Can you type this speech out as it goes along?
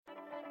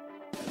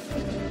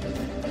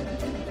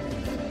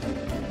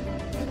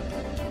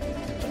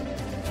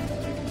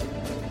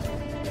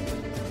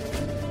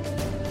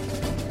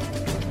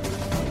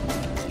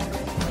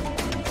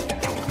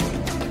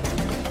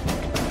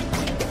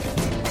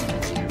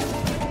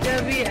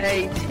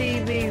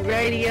WATV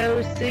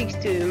Radio seeks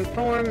to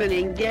inform and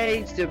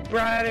engage the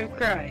bride of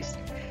Christ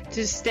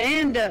to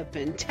stand up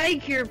and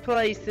take your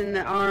place in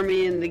the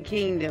army and the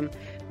kingdom.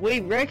 We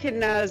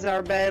recognize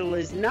our battle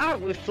is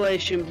not with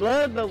flesh and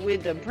blood, but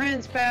with the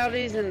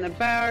principalities and the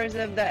powers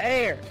of the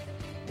air.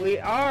 We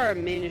are a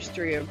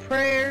ministry of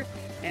prayer,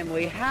 and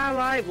we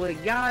highlight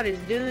what God is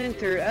doing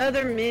through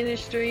other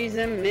ministries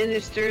and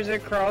ministers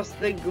across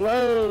the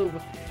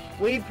globe.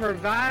 We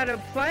provide a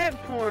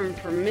platform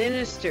for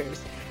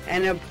ministers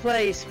and a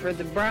place for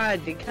the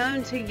bride to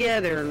come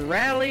together and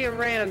rally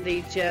around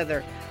each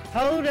other,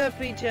 hold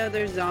up each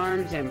other's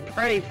arms, and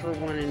pray for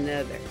one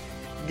another.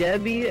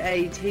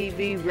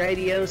 WATV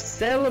Radio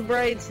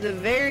celebrates the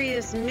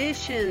various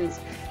missions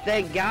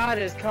that God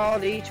has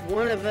called each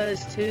one of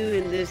us to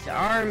in this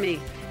army.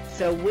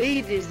 So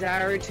we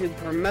desire to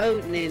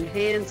promote and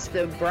enhance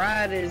the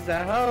bride as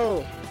a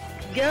whole.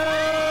 Go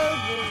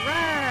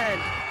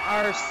bride!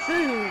 Our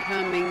soon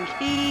coming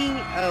King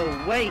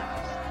awaits.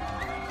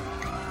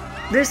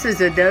 This is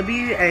a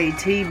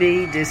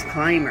WATB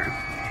disclaimer.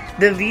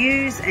 The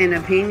views and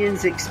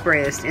opinions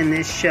expressed in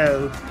this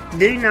show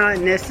do not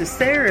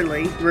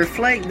necessarily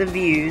reflect the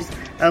views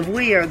of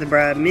We Are the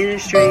Bride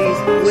Ministries,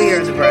 We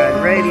Are the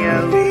Bride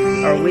Radio,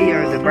 or We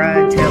Are the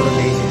Bride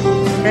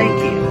Television.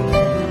 Thank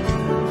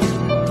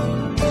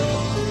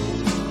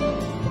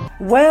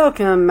you.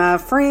 Welcome, my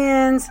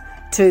friends,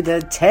 to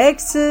the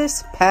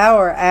Texas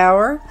Power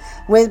Hour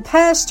with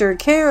Pastor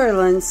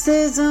Carolyn,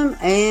 Sissom,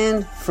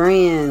 and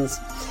friends.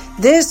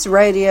 This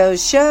radio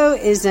show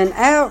is an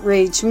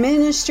outreach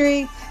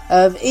ministry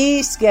of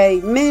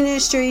Eastgate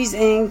Ministries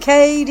in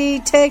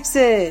Katy,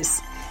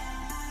 Texas.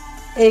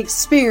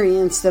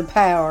 Experience the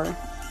power.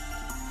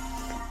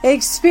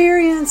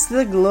 Experience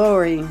the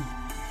glory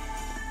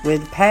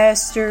with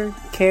Pastor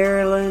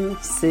Carolyn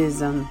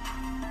Sissom.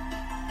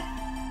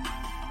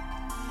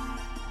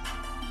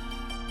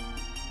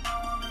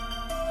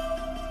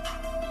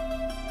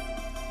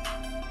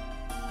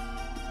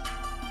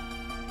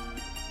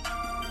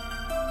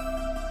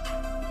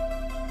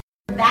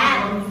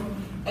 Battles,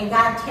 and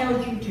God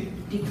tells you to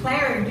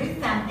declare and do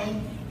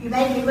something, you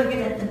may be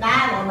looking at the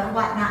battle, but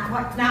what's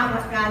not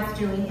what God's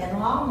doing in the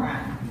long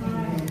run.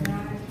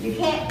 You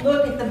can't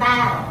look at the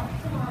battle.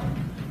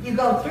 You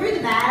go through the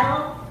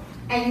battle,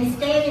 and you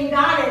stand in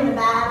God in the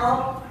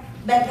battle,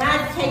 but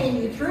God's taking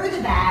you through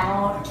the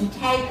battle to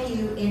take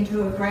you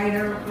into a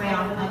greater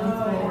realm of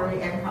His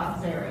glory and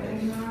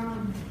prosperity.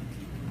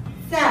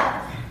 So,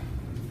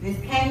 this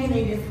came to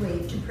me this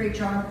week to preach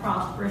on a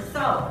prosperous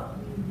soul.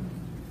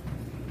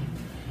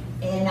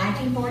 In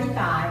 1945,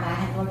 I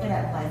had to look it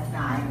up last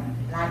night,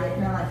 and I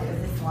didn't realize it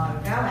was this long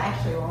ago.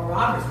 Actually, Oral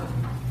Roberts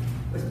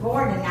was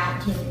born in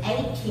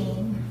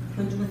 1918,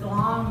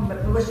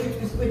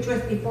 which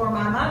was before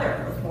my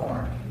mother was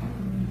born.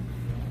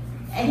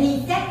 And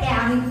he sat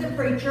down. He was a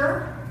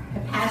preacher, a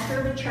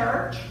pastor of a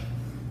church,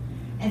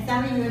 and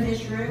some of you in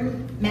this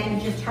room maybe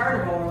just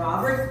heard of Oral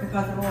Roberts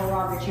because of Oral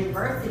Roberts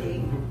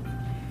University.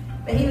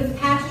 But he was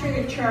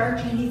pastoring a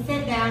church, and he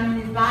sat down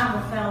and his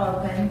Bible fell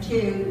open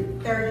to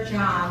 3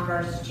 John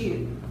verse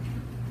 2.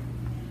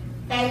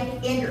 Faith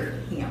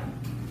entered him,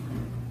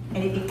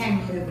 and it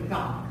became the move of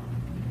God.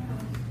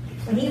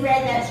 When he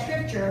read that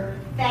scripture,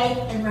 faith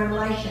and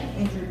revelation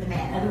entered the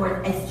man. In other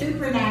words, a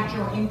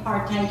supernatural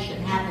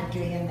impartation happened to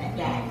him that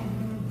day.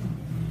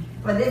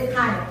 For this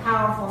kind of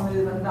powerful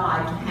move of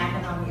God to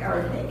happen on the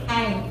earth, it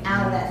came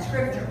out of that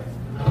scripture.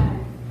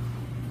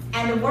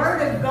 And the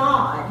Word of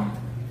God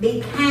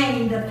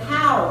became the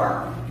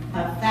power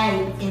of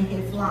faith in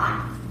his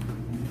life.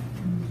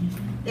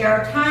 There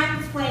are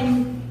times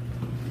when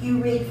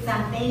you read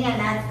something, and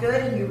that's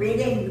good, and you read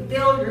it, and you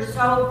fill your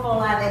soul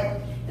full of it,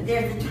 but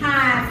there's a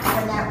time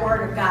when that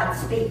Word of God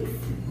speaks.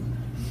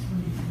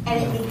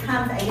 And it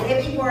becomes a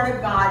living Word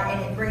of God,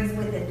 and it brings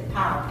with it the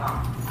power of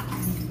God.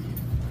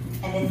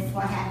 And this is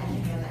what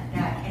happened to him that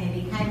day, and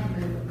it became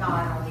the move of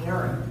God on the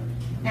earth.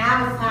 Now,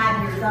 I was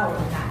 5 years old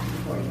in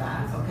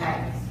 1945, okay?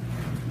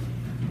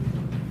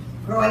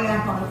 Growing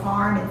up on a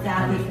farm in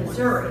southeast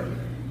Missouri.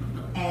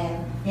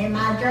 And in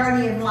my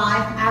journey of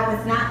life, I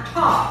was not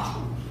taught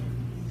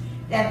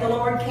that the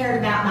Lord cared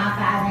about my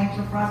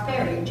financial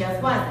prosperity. It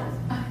just wasn't.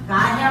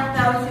 God helped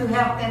those who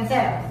help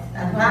themselves.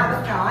 That's what I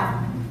was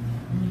taught.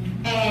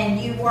 And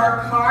you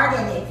work hard,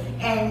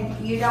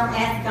 and you don't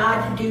ask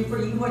God to do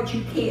for you what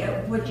you can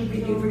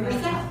do for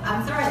yourself.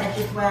 I'm sorry, that's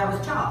just what I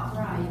was taught.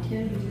 Right.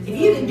 If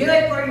you can do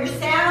it for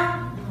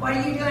yourself, what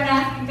are you doing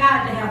asking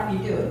God to help you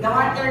do it? Go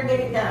out there and get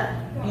it done.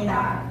 You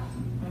know,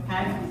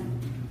 okay?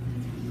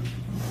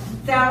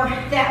 So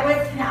that was,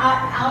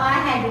 all I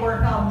had to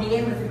work on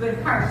being was a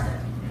good person.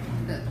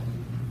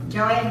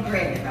 Joanne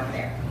Brennan over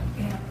there.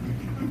 Yeah.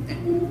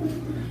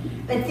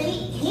 But see,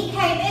 he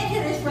came into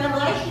this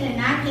revelation in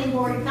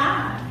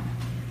 1945.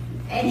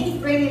 And he's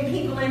bringing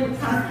people into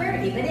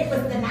prosperity. But it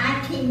was the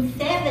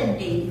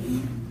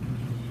 1970s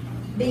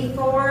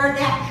before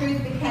that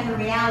truth became a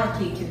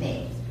reality to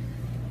me.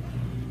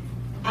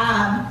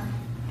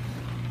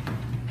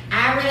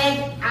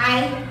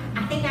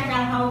 I think I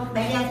got a hold,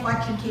 maybe I was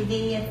watching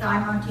TV, I saw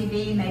him on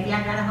TV, maybe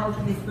I got a hold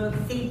of his book,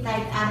 Seed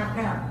Faith, I don't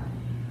know.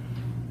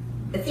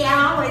 But see,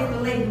 I always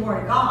believed the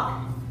Word of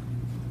God.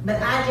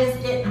 But I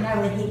just didn't know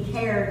that he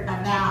cared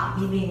about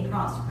me being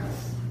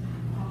prosperous.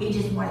 He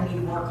just wanted me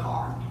to work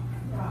hard.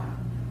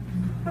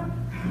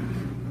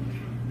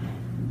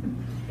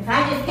 If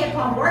I just kept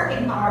on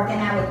working hard, then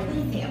I would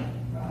please him.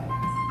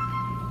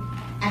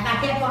 If I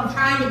kept on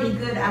trying to be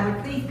good, I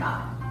would please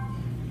God.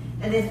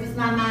 And this was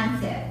my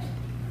mindset.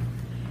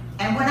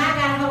 And when I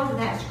got hold of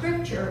that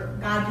scripture,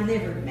 God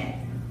delivered me.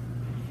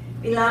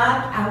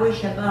 Beloved, I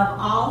wish above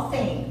all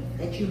things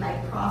that you may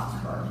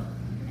prosper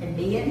and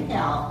be in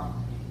health,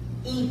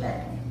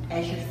 even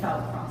as your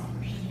soul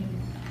prospers.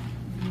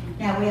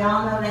 Now, we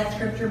all know that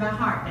scripture by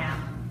heart now.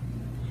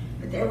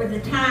 But there was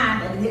a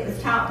time that it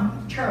was taught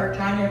in church,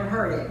 I never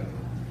heard it.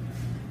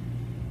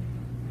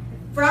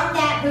 From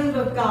that move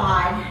of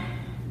God,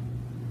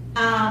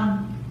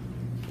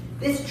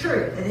 this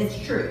truth, and it's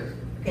truth.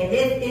 Okay,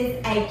 this is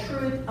a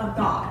truth of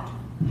God.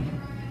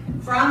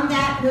 From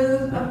that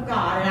move of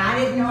God, and I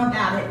didn't know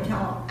about it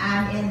until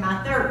I'm in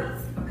my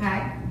 30s,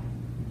 okay?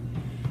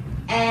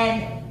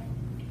 And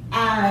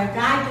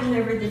God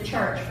delivered the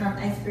church from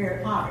a spirit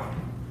of poverty.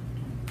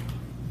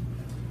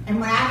 And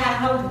when I got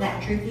hold of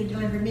that truth, he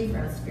delivered me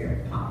from a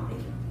spirit of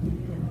poverty.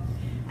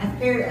 A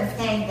spirit of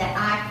saying that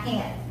I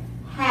can't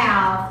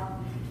have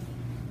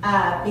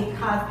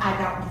because I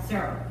don't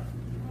deserve.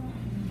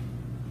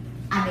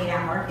 I mean,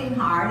 I'm working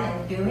hard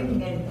and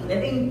doing and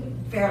living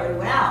fairly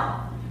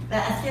well, but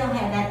I still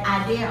had that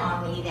idea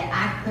on me that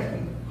I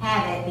couldn't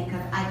have it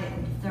because I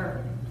didn't deserve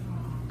it.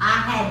 I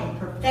hadn't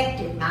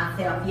perfected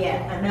myself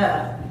yet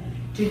enough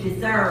to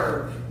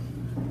deserve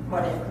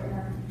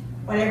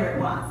whatever it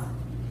was.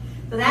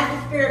 So that's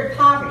the spirit of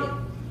poverty.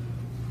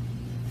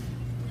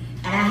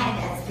 And I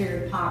had that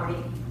spirit of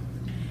poverty.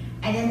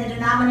 And in the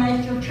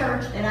denominational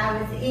church that I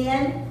was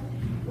in,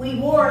 we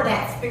wore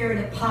that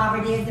spirit of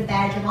poverty as a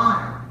badge of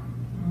honor.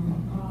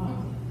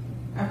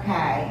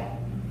 Okay.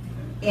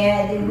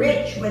 And the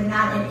rich would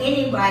not in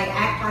any way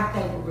act like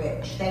they were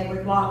rich. They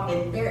would walk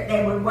in,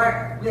 they would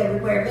wear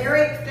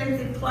very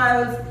expensive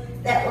clothes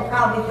that were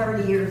probably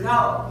 30 years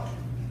old.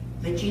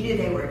 But you knew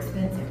they were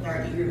expensive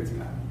 30 years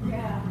ago.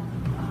 Yeah.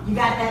 You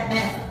got that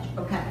message?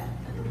 Okay.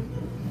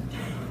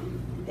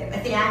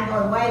 But see, I'm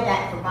going way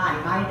back for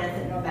Bonnie. Bonnie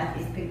doesn't know about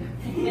these people.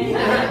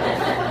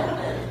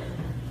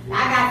 I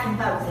got some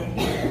folks in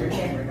here that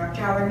remember. Don't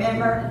y'all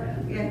remember?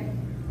 Yeah.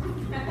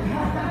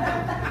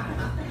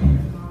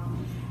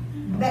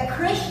 But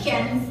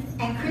Christians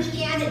and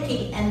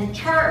Christianity and the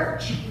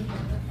church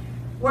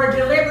were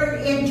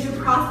delivered into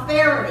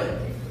prosperity.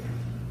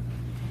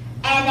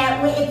 And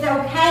that it's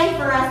okay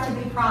for us to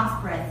be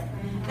prosperous.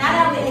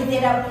 Not only is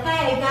it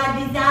okay,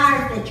 God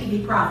desires that you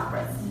be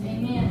prosperous.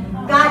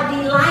 Amen. God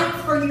delights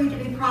for you to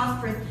be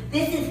prosperous.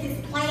 This is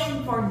his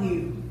plan for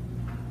you.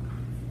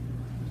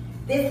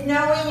 This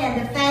knowing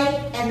and the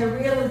faith and the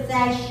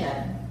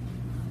realization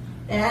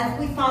that as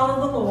we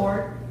follow the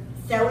Lord,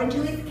 sow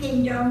into his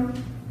kingdom,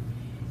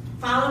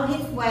 follow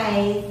his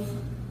ways,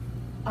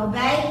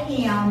 obey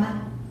him,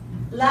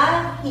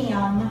 love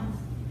him,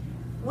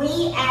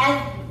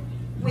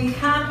 we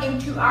come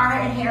into our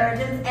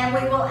inheritance, and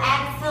we will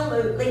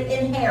absolutely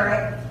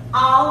inherit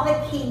all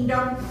the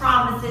kingdom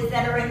promises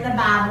that are in the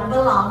Bible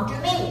belong to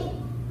me.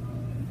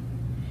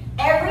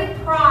 Every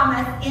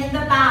promise in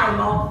the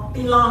Bible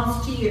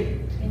belongs to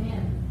you.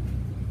 Amen.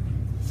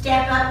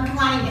 Step up and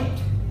claim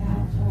it.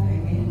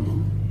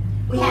 Amen.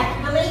 We have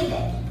to believe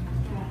it.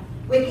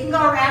 We can go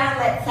around and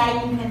let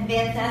Satan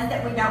convince us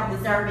that we don't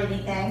deserve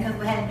anything because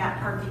we haven't got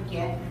perfect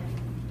yet.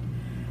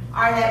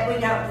 Or that we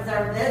don't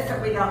deserve this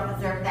or we don't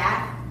deserve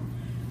that.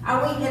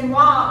 Or we can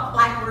walk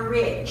like we're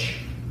rich.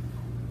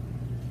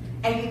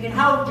 And you can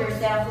hold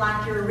yourself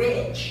like you're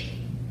rich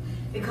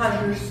because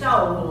your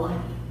soul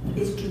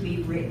is to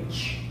be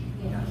rich.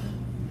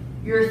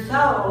 Your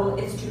soul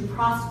is to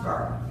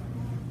prosper.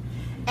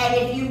 And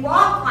if you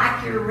walk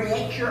like you're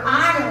rich, you're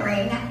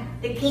honoring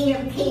the King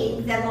of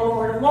Kings and the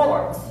Lord of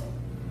Lords.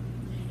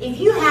 If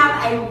you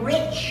have a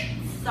rich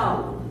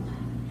soul,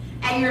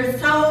 and your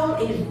soul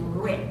is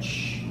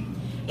rich,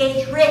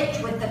 it's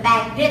rich with the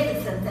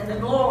magnificence and the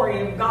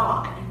glory of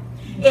God.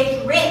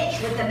 It's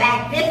rich with the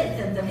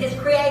magnificence of his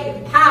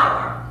creative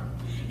power.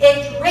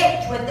 It's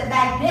rich with the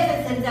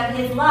magnificence of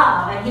his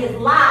love and his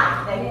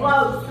life that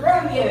flows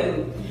through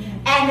you.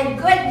 And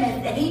the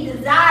goodness that he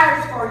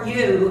desires for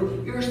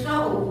you, your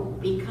soul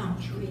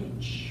becomes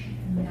rich.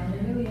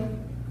 Hallelujah.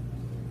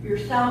 Your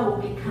soul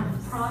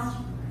becomes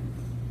prosperous.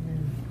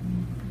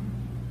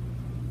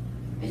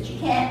 But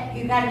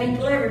you got to be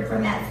delivered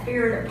from that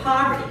spirit of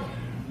poverty.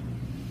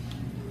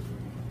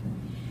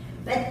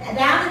 But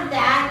out of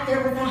that,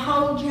 there was a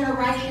whole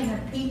generation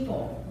of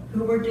people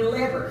who were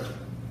delivered.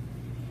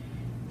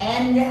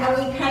 And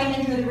we came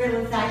into the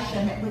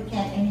realization that we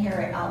can't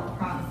inherit all the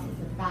promises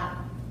of the Bible.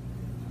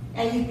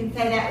 And you can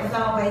say that was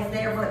always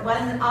there, but it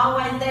wasn't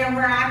always there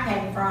where I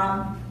came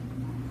from.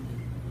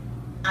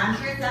 I'm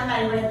sure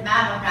somebody read the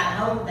Bible and got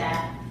hold of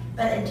that.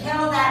 But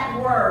until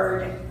that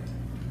word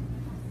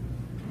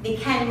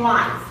became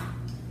life,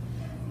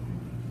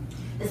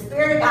 the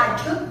Spirit of God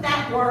took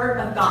that word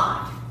of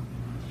God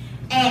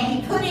and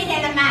He put it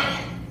in a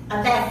man,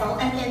 a vessel,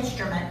 an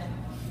instrument.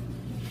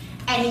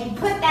 And He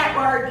put that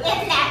word in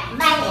that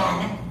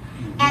man,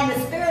 and the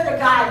Spirit of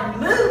God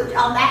moved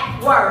on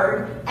that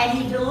word, and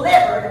He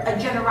delivered a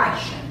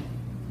generation.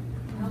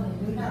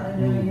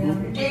 Hallelujah.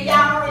 Do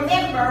y'all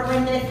remember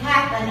when this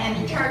happened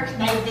and the church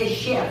made this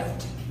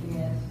shift?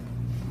 Yes.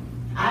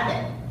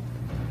 I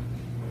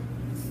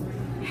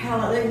do.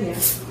 Hallelujah.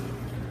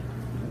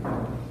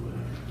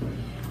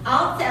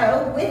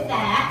 Also, with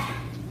that,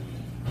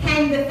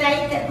 came the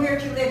faith that we're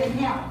to live in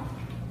health.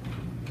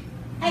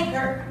 Hey,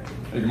 Kurt.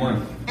 Hey, good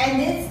morning. And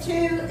this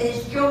too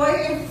is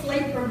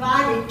joyously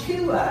provided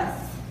to us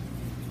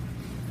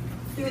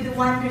through the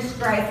wondrous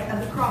grace of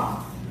the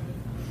cross.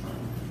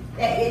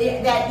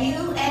 That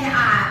you and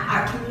I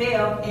are to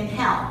live in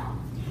health.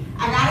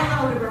 I got a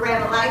hold of a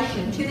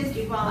revelation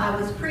Tuesday while I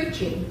was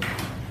preaching.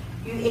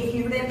 If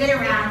you've been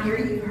around here,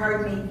 you've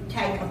heard me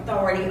take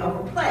authority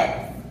over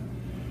plagues.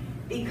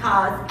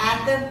 Because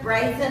at the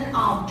brazen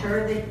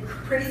altar, the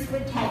priest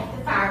would take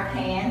the fire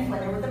pans when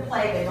there was a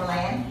plague in the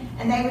land,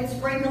 and they would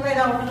sprinkle it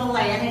over the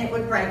land, and it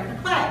would break the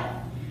plague.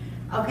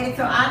 Okay,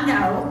 so I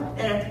know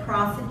that at the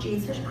cross of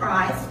Jesus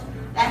Christ,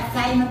 that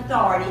same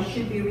authority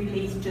should be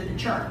released to the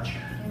church.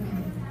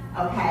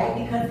 Okay,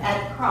 because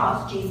at the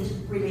cross, Jesus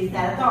released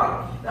that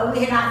authority. But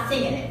we are not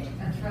seeing it.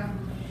 That's right.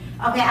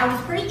 Okay, I was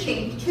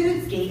preaching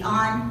Tuesday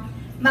on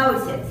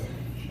Moses.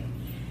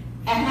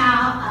 And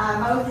how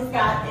Moses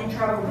got in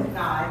trouble with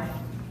God.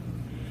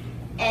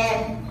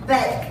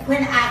 But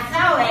when I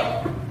saw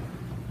it,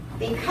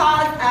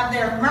 because of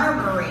their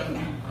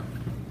murmuring,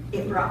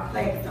 it brought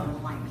plagues on the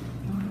land.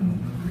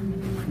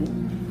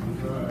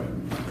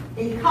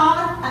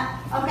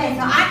 Because, okay,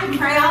 so I can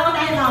pray all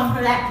day long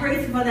for that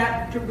priest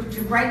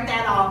to break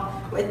that off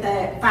with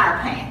the fire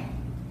pan.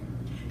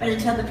 But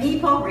until the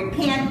people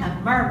repent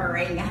of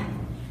murmuring,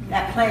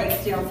 that plague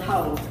still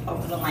holds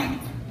over the land.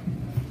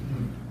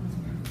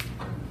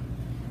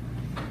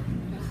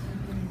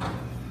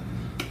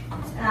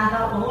 And I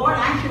thought, well, Lord,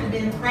 I should have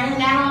been praying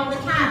that all the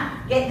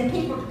time, getting the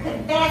people to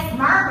confess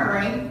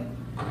murmuring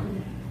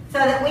so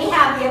that we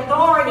have the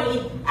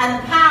authority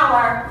and the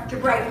power to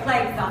break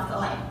plagues off the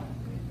land.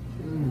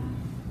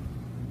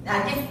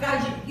 Now, just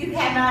because you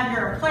have it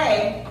under a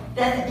plague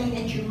doesn't mean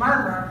that you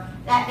murmur.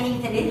 That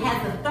means that it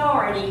has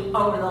authority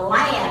over the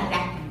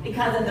land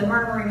because of the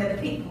murmuring of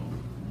the people,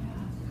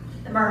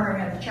 the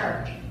murmuring of the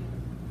church.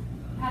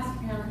 Pastor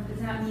Carolyn, does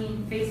that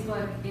mean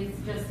Facebook is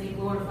just a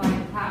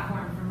glorified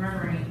platform for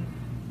murmuring?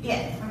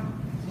 Yes.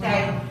 So,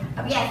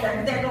 yes,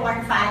 they're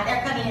glorified.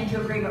 They're coming into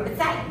agreement with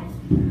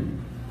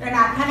Satan. They're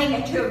not coming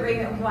into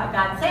agreement with what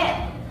God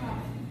said.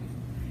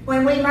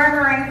 When we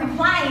murmur and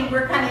complain,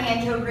 we're coming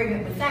into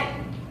agreement with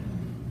Satan.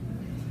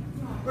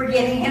 We're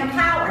giving him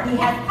power. He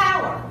has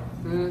power.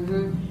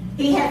 Mm-hmm.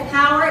 He has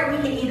power. We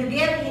can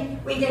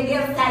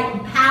give Satan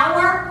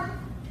power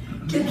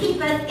to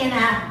keep us in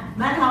a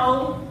mud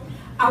hole,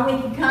 or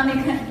we can come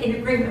in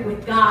agreement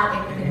with God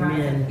and we can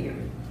rise up here.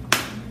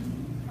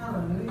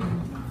 Hallelujah.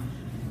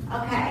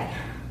 Okay.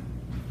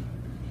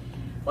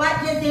 What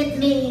does it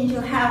mean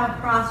to have a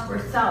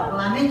prosperous soul?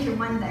 Well, I mentioned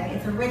one thing.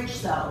 It's a rich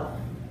soul.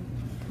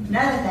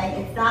 Another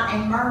thing, it's not a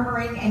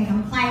murmuring and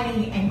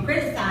complaining and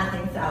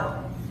criticizing soul.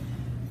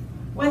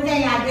 One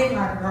thing I did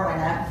learn growing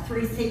up,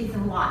 3 C's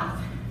of life.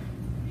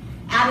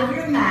 Out of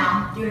your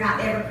mouth, do not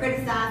ever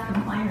criticize,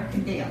 complain, or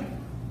condemn.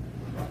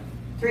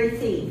 3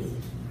 C's.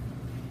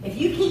 If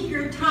you keep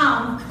your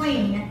tongue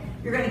clean,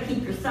 you're going to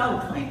keep your soul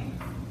clean.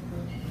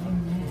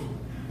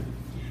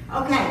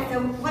 Okay, so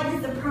what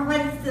does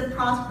the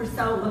prosperous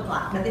soul look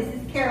like? Now, this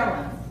is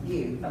Carolyn's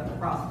view of the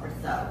prosperous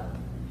soul.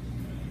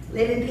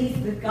 Live in peace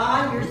with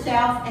God,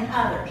 yourself, and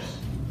others.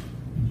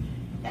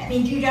 That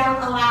means you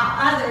don't allow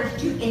others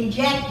to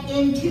inject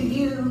into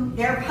you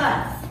their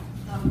pus.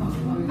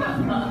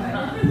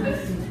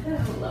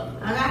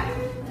 Okay?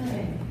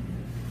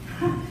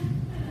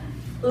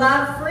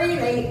 Love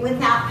freely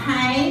without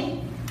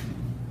pain.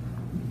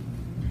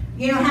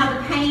 You know how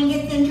the pain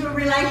gets into a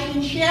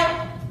relationship?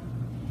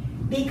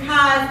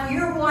 Because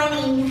you're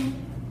wanting,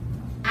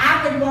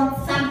 I would want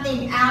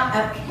something out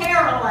of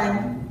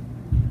Carolyn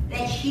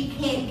that she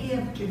can't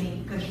give to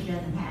me because she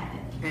doesn't have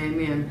it.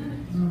 Amen.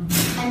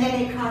 And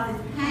then it causes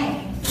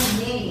pain to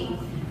me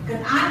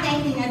because I'm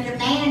making a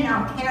demand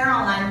on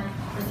Carolyn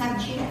for something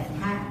she doesn't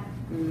have.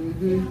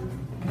 Mm-hmm.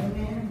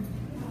 Amen.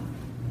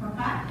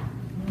 Okay.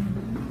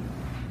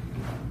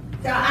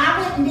 So I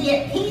wouldn't be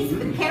at peace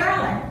with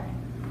Carolyn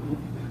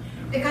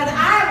because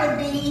I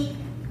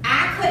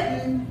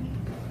couldn't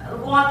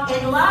walk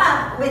in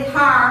love with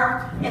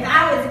her if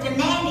I was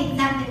demanding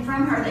something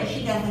from her that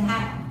she doesn't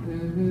have.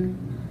 Mm-hmm.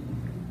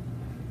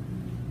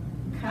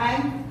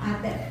 Okay?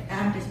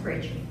 I'm just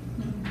preaching.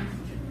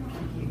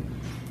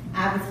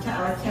 I was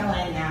telling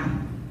Sonia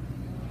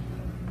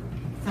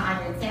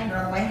and Sandra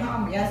on the way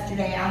home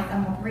yesterday, I said,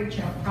 I'm going to preach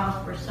on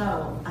prosperous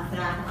soul. I said,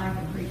 I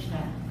can preach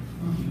that.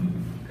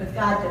 Because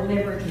God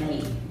delivered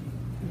me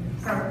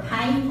from a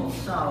painful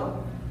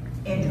soul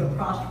into a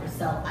prosperous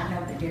soul. I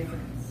know the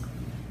difference.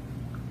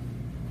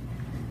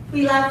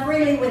 We love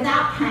freely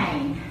without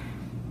pain.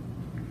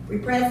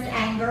 Repressed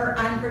anger,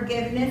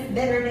 unforgiveness,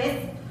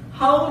 bitterness,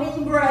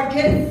 holding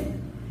grudges,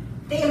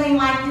 feeling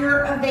like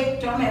you're a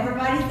victim,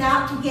 everybody's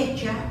out to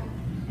get you,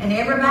 and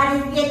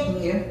everybody's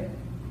getting you.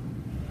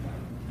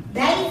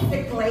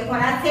 Basically,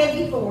 what I said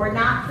before,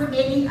 not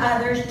permitting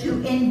others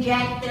to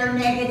inject their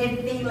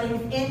negative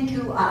feelings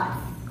into us.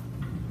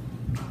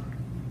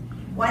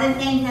 One of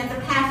the things as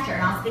a pastor,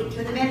 and I'll speak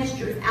to the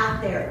ministers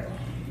out there,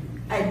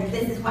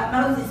 this is what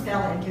Moses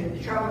fell into,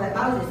 the trouble that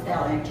Moses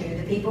fell into.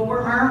 The people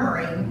were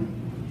murmuring.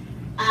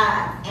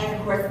 And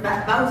of course,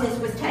 Moses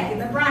was taking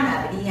the brunt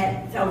of it. He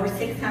had over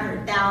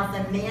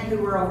 600,000 men who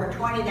were over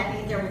 20. That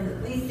means there was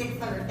at least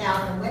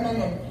 600,000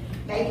 women and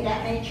maybe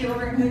that many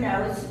children. Who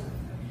knows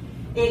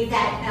the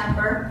exact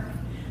number?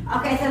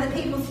 Okay, so the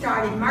people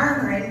started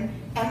murmuring,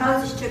 and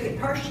Moses took it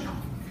personal.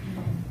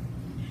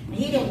 And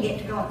he didn't get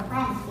to go in the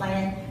promised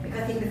land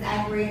because he was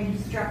angry and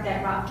he struck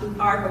that rock too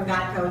hard when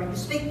God told him to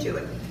speak to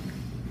it.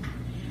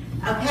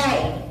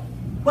 Okay,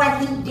 what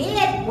he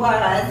did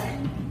was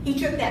he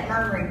took that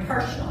murmuring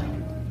personally.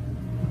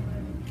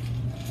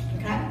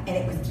 Okay, and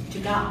it was to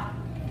God,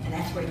 and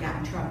that's where he got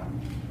in trouble.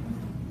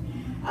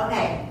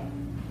 Okay,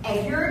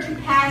 if you're to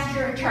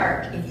pastor a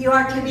church, if you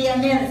are to be a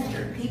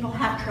minister, people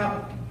have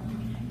trouble.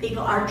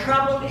 People are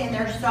troubled in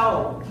their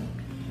soul.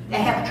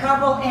 They have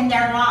trouble in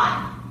their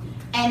life.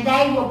 And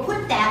they will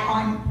put that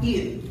on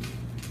you.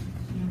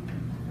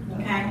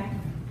 Okay?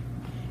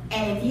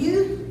 And if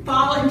you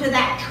fall into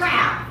that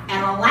trap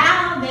and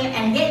allow them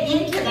and get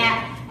into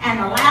that and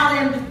allow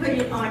them to put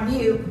it on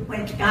you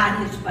when it's God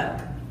who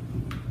spoke.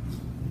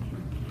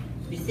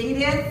 You see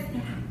this?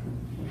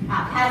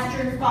 How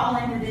pastors fall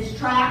into this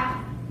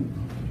trap.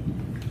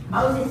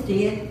 Moses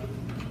did.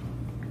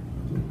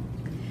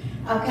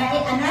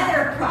 Okay,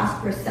 another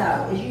prosperous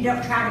soul is you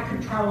don't try to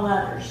control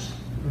others.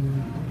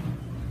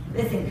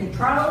 Listen,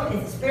 control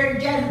is the spirit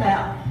of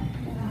Jezebel.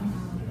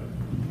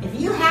 If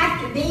you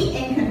have to be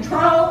in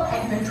control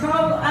and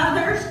control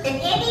others in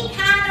any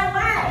kind of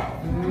way,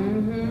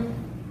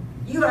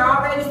 you are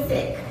already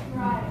sick.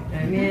 Right.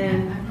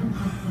 Amen.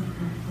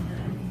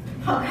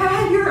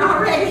 Okay, you're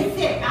already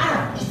sick.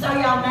 Just so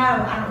y'all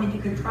know, I don't need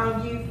to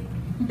control you.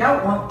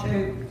 Don't want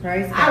to.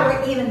 Praise God. I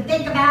wouldn't even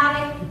think about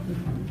it.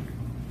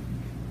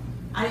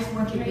 I just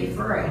want you to be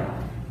free.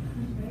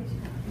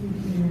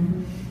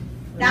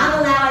 Not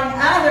allowing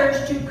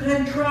others to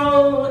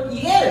control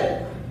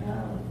you.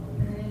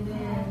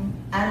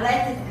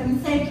 Unless it's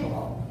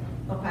consensual.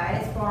 Okay,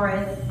 as far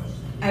as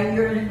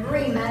you're in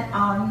agreement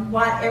on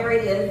whatever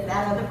it is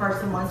that other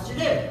person wants to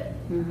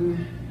do.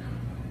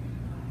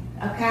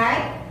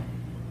 Okay?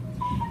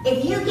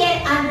 If you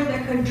get under the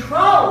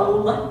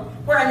control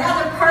where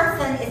another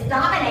person is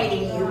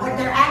dominating you, what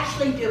they're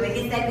actually doing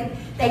is they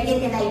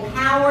get in a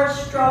power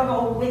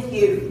struggle with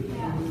you.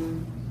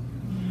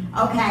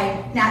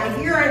 Okay, now if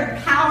you're in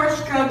a power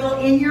struggle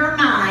in your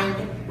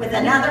mind with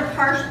another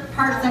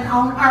person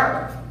on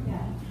earth,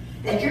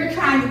 that you're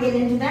trying to get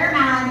into their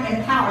mind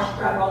in a power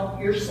struggle,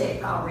 you're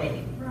sick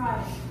already.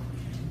 Right.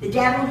 The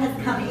devil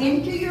has come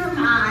into your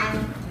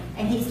mind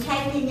and he's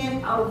taking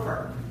it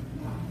over.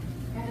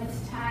 And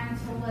it's time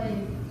to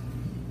leave.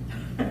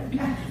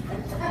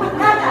 We're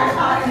not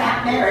talking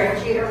about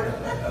marriage here.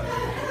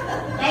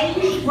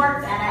 Maybe you should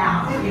work that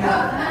out, you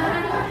know.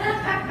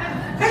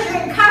 Because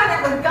you're in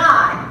covenant with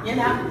God, you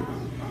know.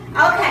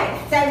 Okay,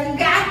 so you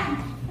got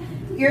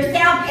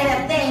yourself in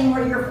a thing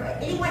where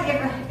anyone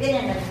ever been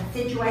in a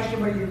situation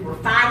where you were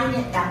fighting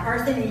that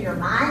person in your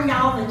mind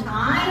all the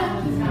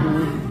time?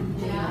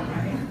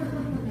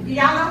 You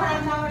all know what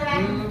I'm talking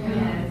about?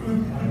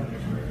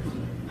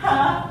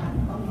 Huh?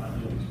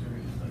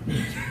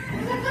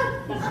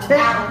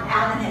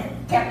 Alan has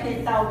kept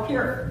his soul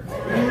pure.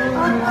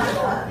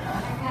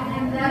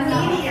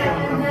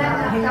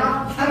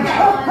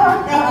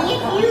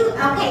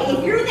 If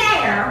you're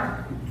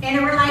there in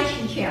a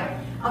relationship,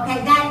 okay,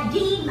 that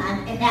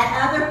demon and that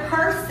other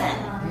person,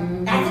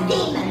 that's a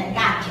demon that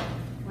got you.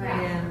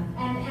 Right. Yeah.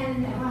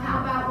 And how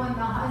about when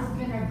the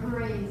husband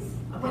agrees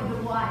with the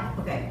wife?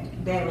 Okay,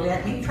 Beverly,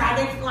 let me try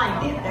to explain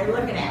it. They're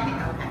looking at me,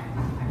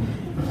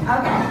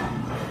 okay.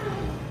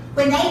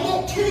 When they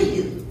get to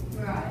you,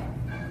 right,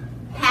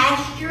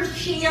 past your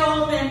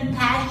shield and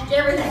past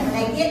everything, when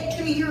they get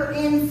to your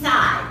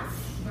insides,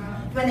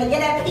 right, when they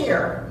get up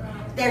here,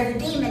 there's a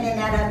demon in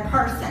that other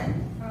person.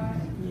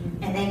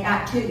 And they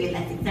got to you.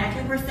 That's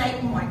exactly where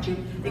Satan wants you,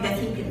 because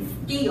he can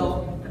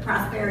steal the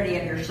prosperity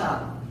of your soul.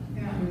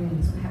 So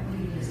how do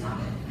you stop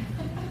it?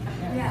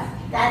 Yeah.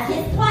 That's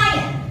his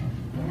plan.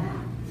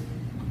 Yeah.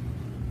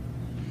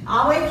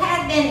 Always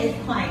has been his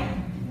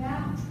plan.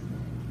 Yeah.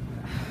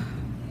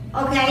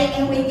 Okay,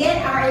 and we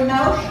get our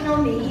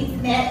emotional needs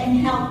met in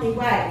healthy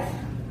ways.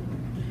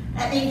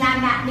 That means I'm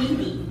not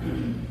needy.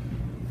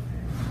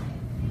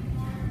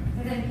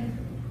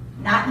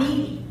 Not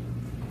needy.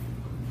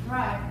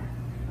 Right.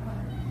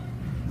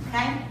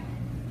 Okay?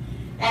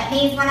 That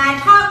means when I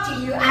talk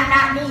to you, I'm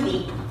not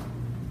needy.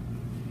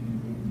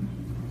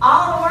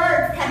 All the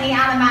words coming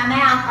out of my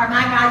mouth are,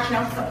 my God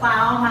shall supply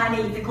all my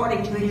needs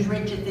according to his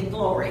riches and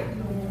glory.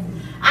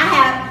 I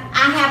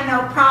have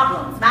no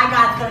problems. My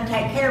God's going to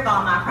take care of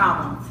all my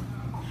problems.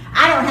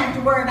 I don't have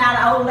to worry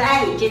about old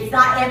age. It's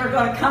not ever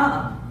going to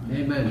come.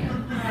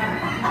 Amen.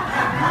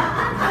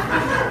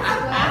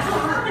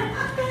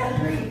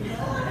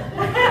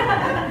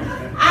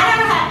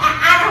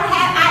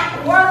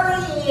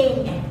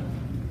 Worrying.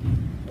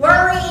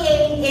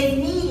 Worrying is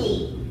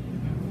needy.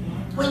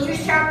 When you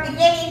start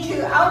beginning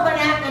to open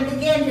up and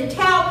begin to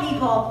tell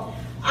people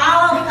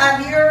all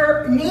of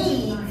your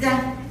needs,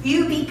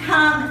 you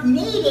become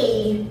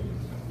needy,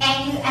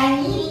 and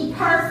a needy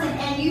person,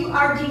 and you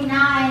are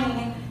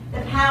denying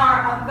the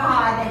power of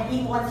God that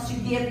he wants to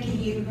give to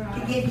you,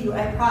 to give you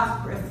a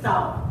prosperous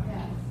soul.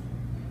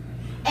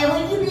 And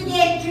when you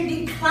begin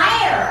to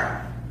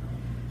declare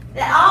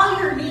that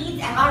all your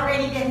needs have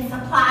already been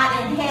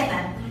supplied in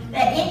heaven,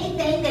 that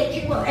anything that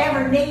you will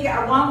ever need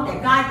or want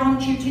that God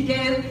wants you to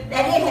do,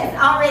 that it has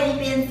already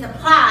been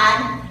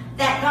supplied,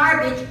 that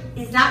garbage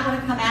is not going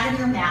to come out of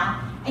your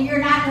mouth, and you're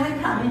not going to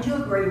come into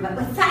agreement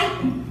with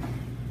Satan.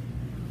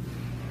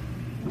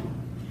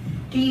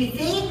 Do you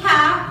see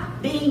how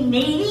being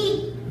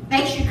needy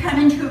makes you come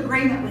into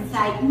agreement with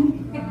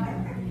Satan?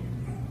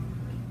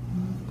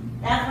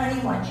 That's what he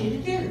wants you to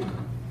do.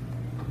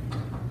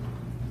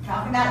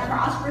 Talking about a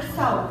prosperous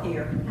soul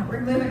here. Now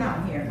we're moving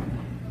on here.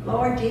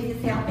 Lord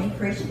Jesus, help me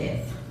preach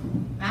this.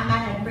 I might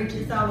have to preach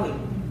this all week.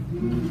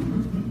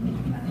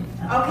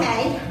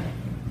 Okay.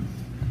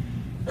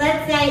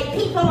 Let's say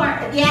people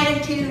are, the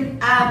attitude,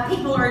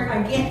 people are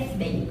against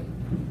me.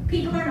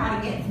 People are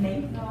not against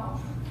me. No.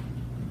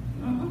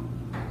 Mm-hmm.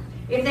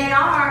 If they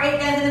are, it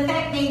doesn't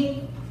affect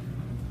me.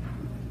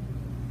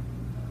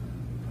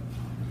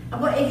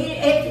 Well, if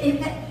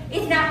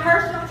it's not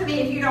personal to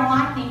me if you don't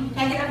like me,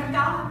 take it up with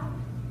God.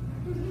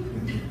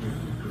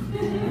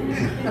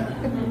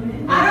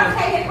 I don't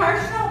take it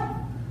personal.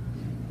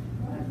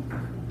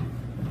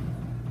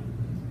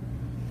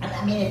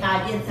 I mean, if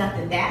I did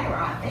something bad or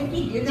I think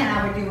he did, then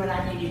I would do what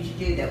I needed to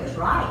do that was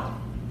right.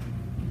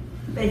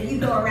 But if you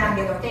go around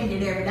and get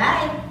offended every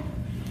day,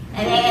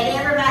 and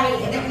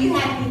everybody, you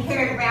have to be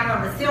carried around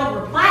on a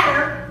silver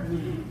platter,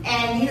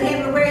 and you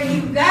everywhere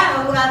you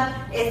go,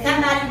 if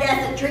somebody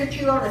doesn't treat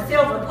you on a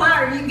silver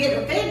platter, you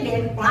get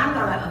offended. Well, I'm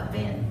going to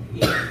offend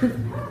you.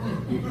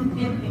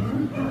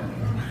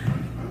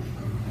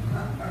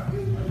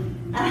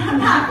 I'm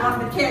not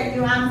going to tell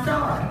you I'm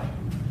sorry.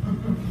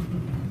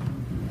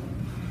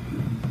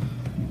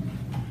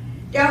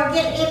 Don't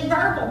get in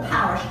verbal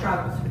power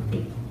struggles with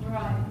people.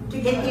 Right. To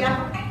get the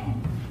upper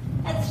hand.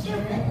 That's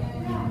stupid.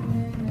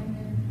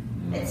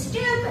 It's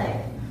stupid.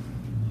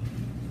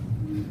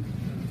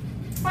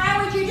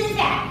 Why would you do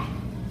that?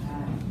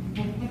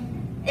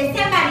 If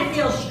somebody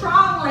feels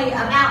strongly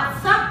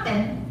about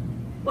something,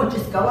 well,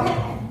 just go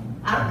ahead.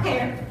 I don't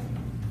care.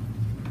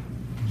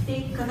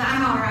 See, because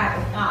I'm all right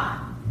with God.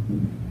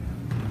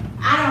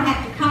 I don't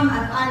have to come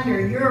up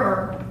under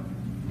your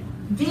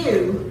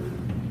view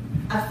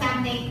of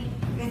something,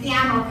 because see,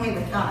 I'm okay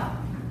with God.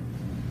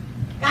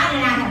 God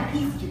and I have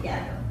peace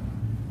together.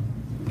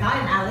 God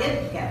and I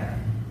live together.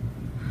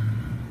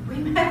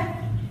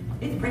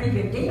 It's a pretty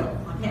good deal,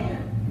 okay?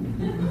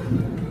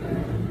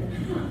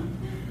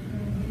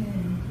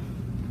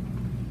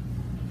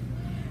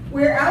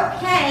 We're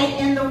okay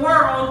in the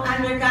world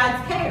under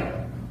God's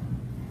care.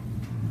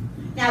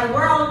 Now, the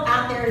world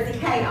out there is a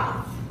chaos.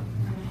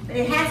 But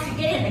it has to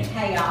get into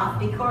chaos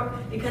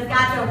because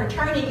God's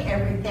overturning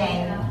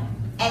everything.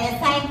 And the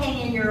same thing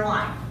in your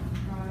life.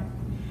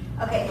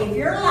 Okay, if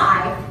your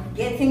life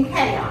gets in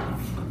chaos,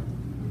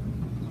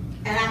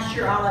 and I'm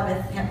sure all of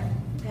us have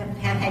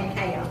had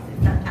chaos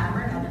at some time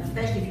or another,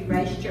 especially if you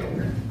raise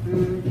children.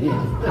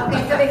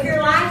 Okay, so if your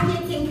life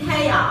gets in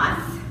chaos,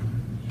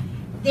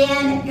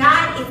 then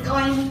God is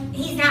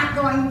He's not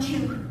going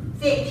to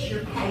fix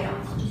your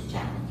chaos, just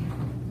telling you.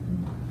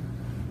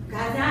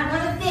 God's not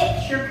going to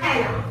fix your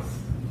chaos.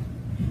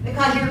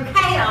 Because your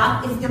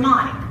chaos is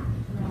demonic.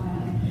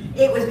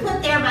 It was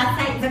put there by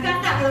Satan, but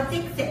God's not going to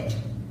fix it.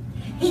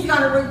 He's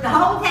going to root the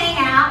whole thing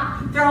out,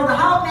 throw the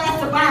whole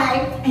mess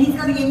away, and He's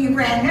going to give you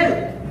brand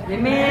new.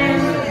 Amen.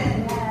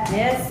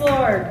 Yes,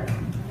 Lord.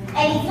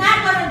 And He's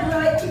not going to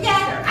glue it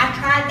together. I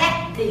tried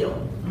that deal.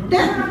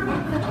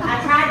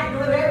 I tried to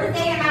glue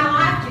everything in my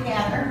life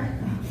together,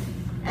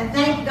 and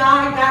thank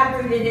God,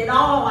 God rooted it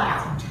all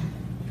out.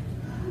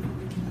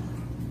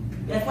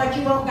 That's what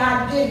you want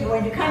God to do. You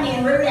want to come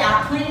in, root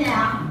out, clean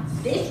out,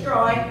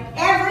 destroy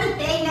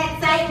everything that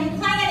Satan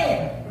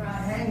planted.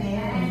 Right.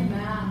 Amen.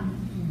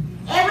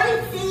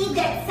 Every seed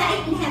that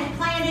Satan has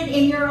planted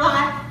in your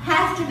life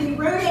has to be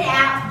rooted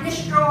out,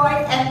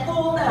 destroyed, and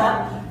pulled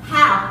up.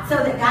 How? So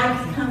that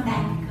God can come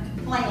back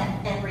and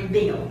plant and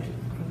rebuild.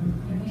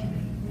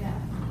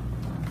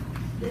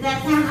 Does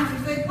that sound like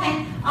a good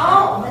plan?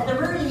 Oh, but the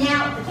rooting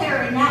out, the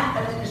tearing up,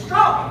 and the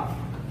destroying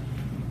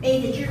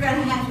means that you're going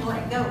to have to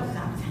let go of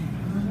something.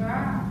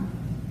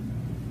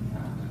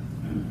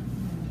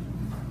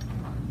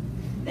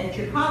 That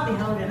you're probably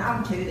holding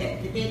on to,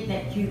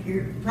 that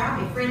you're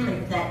probably friendly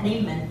with that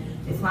demon,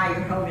 is why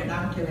you're holding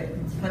on to it.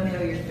 It's a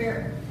familiar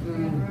spirit.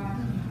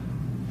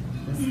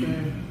 That's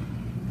good.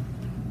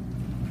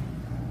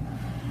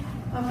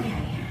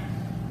 Okay.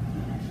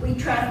 We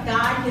trust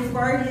God, His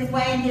Word, His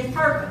way, and His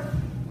purpose.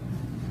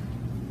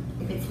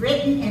 If it's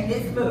written in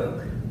this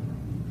book,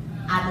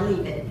 I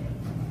believe it.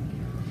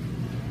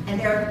 And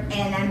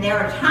there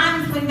are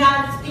times when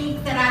God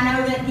speaks that I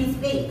know that He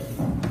speaks.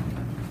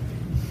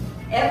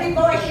 Every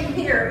voice you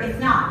hear is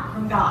not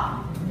from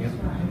God. Yep.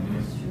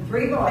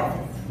 Three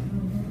voices.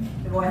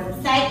 The voice of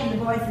Satan,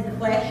 the voice of the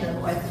flesh, and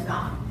the voice of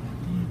God.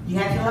 You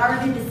have to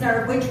learn to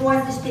discern which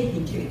voice is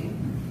speaking to you.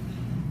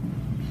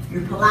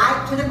 You're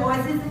polite to the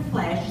voices of the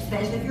flesh,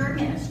 especially if you're a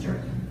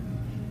minister.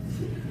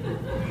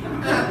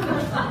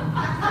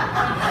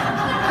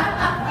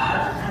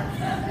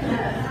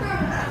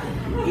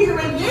 You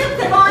rebuke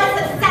the voice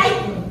of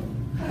Satan,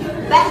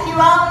 but you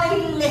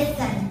only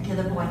listen to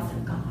the voice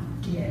of God.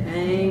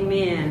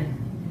 Amen.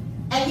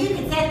 And you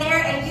can sit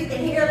there and you can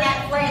hear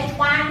that flesh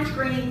whine,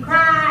 scream,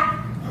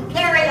 cry,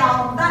 carry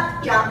on,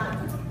 buck jump.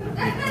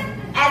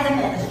 As a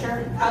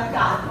minister of the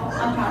gospel,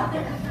 I'm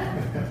talking.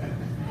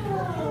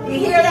 You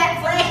hear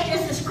that flesh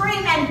just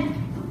screaming.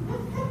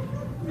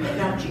 But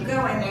don't you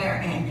go in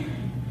there and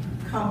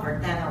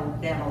comfort that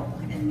old devil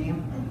and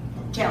them.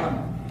 Tell him,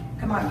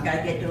 come on, you got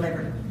to get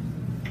delivered.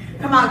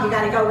 Come on, you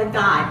got to go with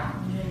God.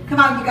 Come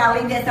on, you got to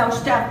leave this old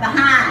stuff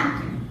behind.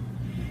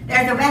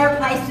 There's a better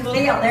place to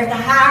live. There's a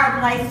higher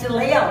place to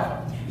live.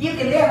 You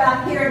can live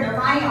up here in the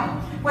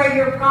realm where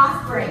you're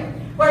prospering,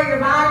 where your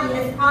body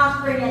is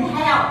prospering in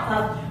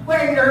health,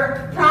 where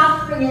you're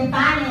prospering in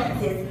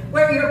finances,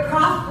 where you're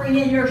prospering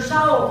in your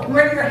soul,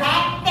 where you're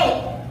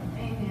happy.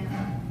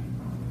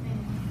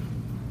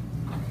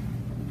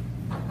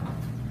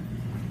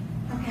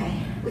 Okay,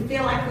 we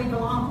feel like we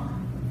belong.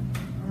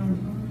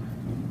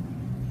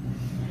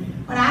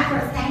 When I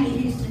first came to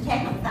Houston,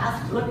 Texas,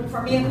 I was looking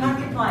for me a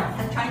country place.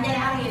 I was trying to get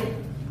out of here.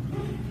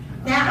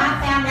 Now I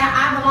found out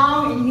I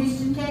belong in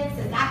Houston,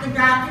 Texas. I can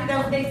drive through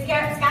those big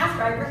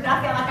skyscrapers and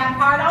I feel like I'm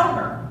part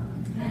owner.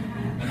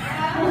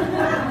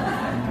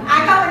 I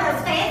go in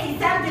those fancy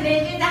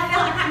subdivisions, I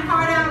feel like I'm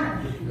part owner.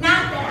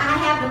 Not that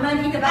I have the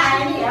money to buy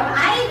any of them.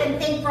 I even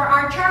think for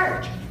our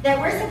church that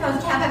we're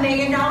supposed to have $1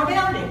 million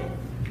building.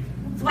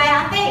 That's the way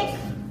I think.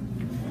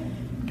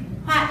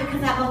 Why?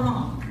 Because I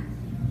belong.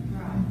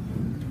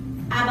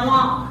 I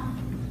belong.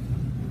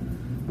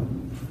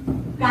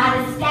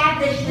 God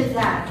establishes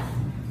us.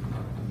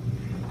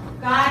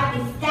 God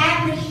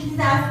establishes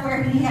us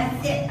where He has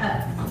set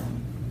us.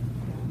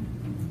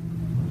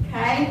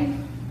 Okay?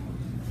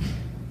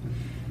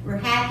 We're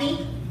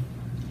happy,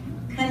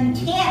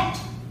 content.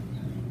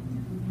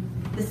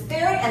 The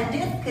spirit of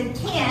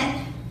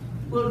discontent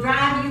will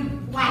drive you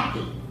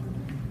wacky.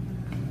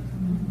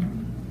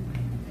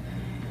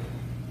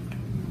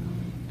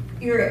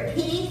 You're at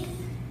peace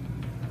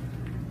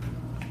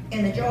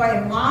in the joy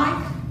of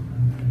life,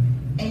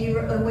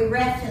 and we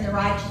rest in the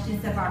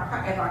righteousness of our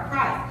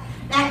Christ.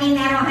 That means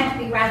I don't have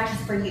to be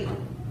righteous for you.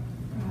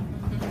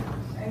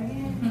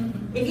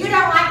 If you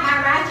don't like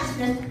my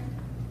righteousness,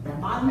 don't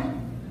bother me.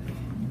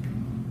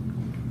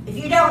 If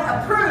you don't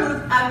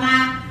approve of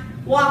my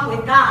walk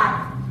with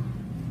God,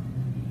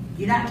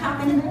 you're not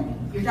talking to me.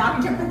 You're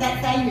talking to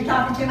that thing. You're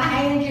talking to my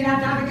hands. You're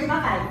not talking to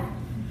my face.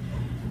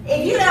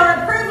 If you don't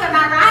approve of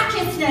my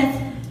righteousness,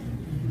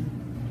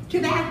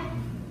 too bad.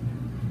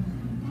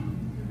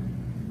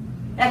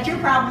 That's your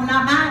problem,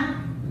 not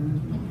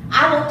mine.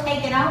 I won't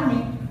take it on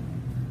me.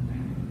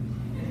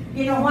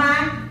 You know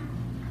why?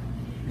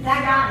 Because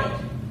I got it.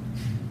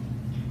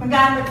 When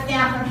God looks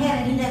down from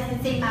heaven, He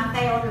doesn't see my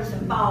failures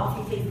and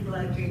faults. He sees the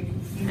blood of Jesus.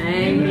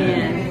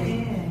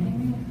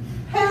 Amen.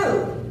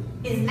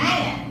 Who is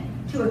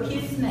man to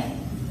accuse me?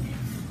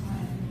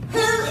 Who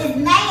is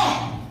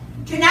man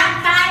to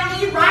not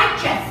find me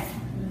righteous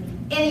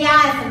in the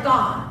eyes of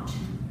God?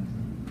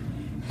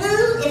 Who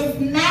is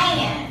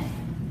man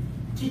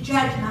to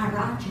judge my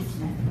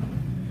righteousness?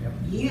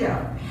 You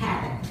don't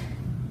have it.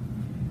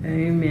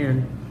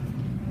 Amen.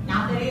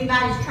 Not that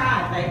anybody's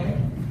tried lately,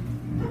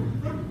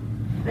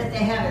 but they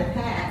haven't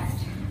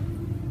passed.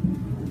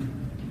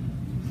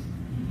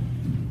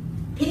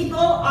 People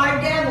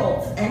are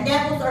devils, and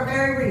devils are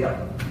very real.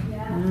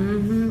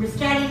 Mm-hmm. We're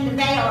studying the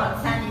veil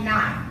on Sunday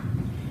night,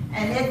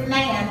 and this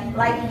man,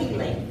 Lake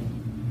Healy,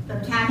 from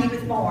the time he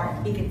was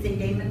born, he could see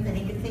demons and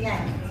he could see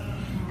angels.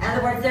 In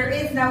other words, there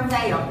is no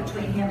veil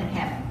between him and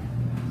heaven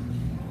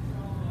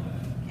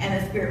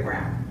and the spirit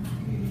realm.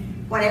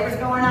 Whatever's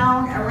going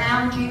on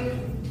around you,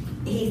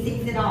 he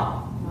sees it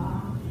all.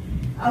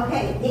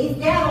 Okay, these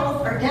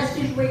devils are just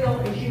as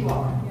real as you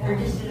are. They're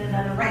just in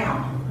another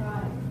realm.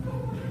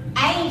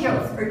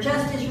 Angels are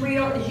just as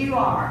real as you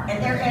are,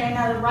 and they're in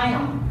another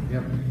realm.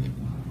 Yep.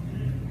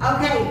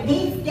 Okay,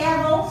 these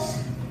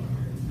devils,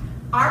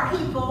 our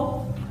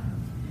people,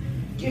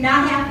 do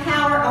not have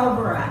power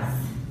over us.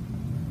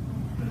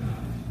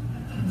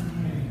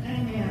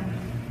 Amen.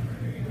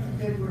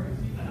 Good word.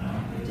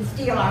 To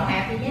steal our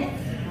happiness,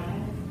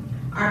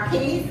 our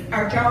peace,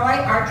 our joy,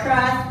 our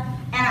trust,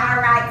 and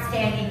our right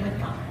standing with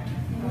God.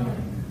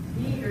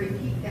 You need to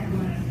repeat that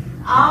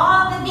one.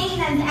 All the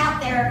demons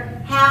out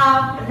there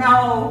have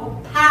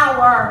no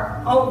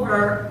power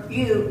over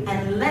you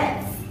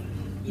unless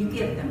you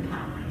give them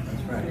power.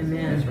 That's right.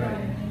 Amen. That's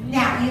right.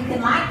 Now, you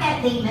can like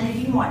that demon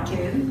if you want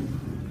to.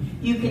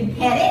 You can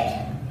pet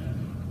it.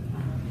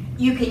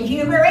 You can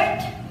humor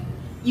it.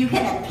 You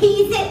can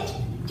appease it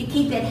to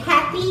keep it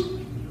happy.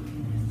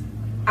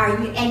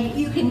 And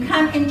you can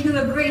come into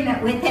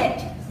agreement with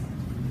it.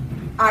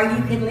 Or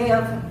you can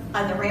live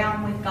on the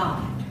realm with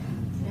God.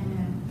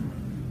 Amen.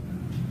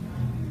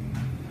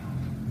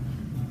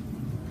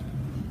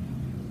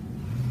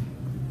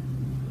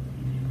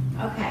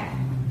 Okay.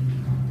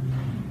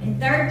 In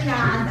 3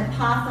 John, the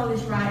apostle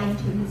is writing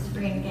to his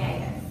friend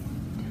Gaius,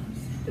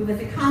 who was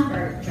a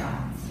convert of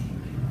John's.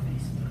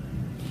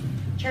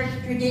 Church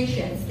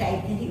tradition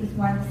states that he was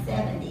one of the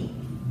 70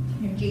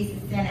 whom Jesus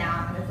sent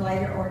out and was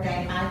later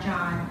ordained by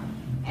John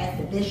as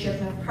the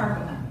bishop of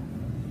Pergamum.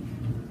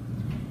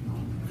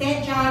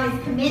 St. John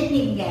is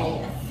commending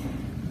Gaius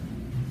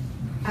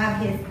of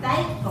his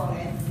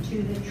faithfulness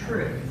to the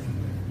truth.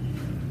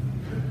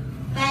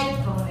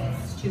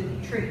 Faithfulness to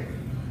the truth.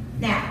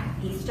 Now,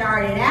 he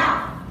started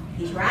out,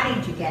 he's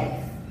writing to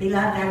Gaius,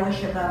 "Beloved, I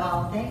wish above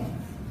all things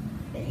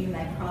that you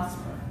may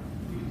prosper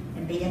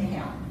and be in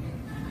health,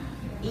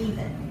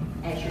 even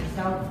as your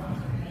soul prospers."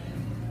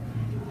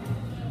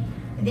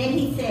 And then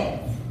he says,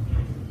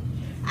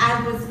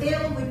 "I was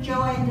filled with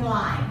joy and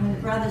delight when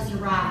the brothers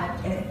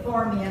arrived and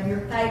informed me of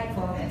your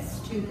faithfulness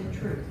to the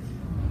truth.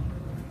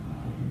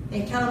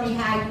 They told me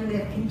how you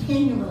live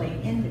continually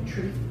in the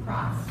truth of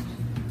Christ.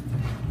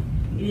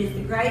 It is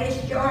the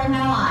greatest joy in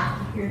my life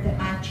to hear that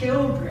my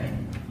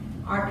children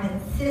are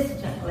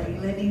consistently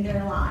living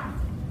their life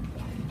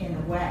in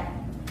the way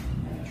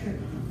of truth."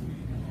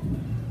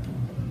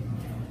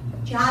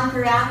 John,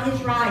 throughout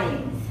his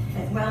writings,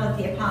 as well as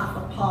the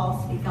Apostle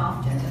Paul, speak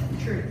often of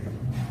the truth.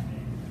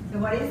 So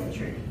what is the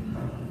truth?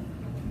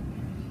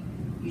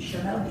 You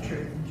shall know the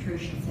truth, and the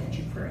truth shall set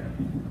you free.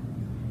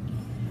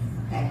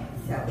 Okay,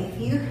 so the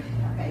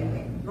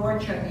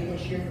Lord showed me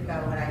this years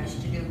ago when I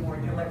used to do more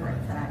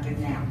deliverance than I do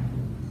now.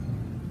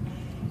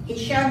 He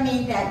showed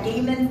me that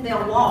demons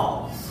build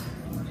walls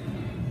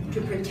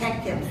to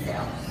protect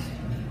themselves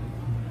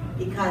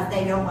because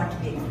they don't want to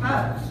be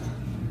exposed.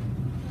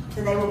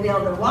 So they will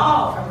build a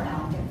wall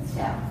around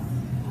themselves.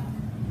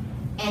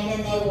 And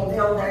then they will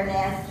build their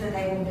nest, and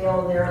they will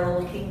build their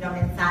little kingdom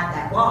inside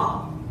that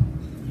wall.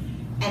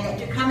 And that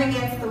to come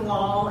against the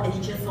wall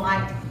is just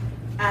like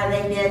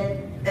they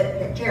did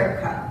at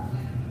Jericho.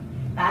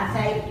 By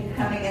faith, you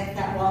come against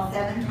that wall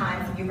 7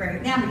 times and you bring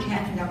it down, but you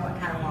have to know what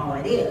kind of wall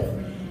it is.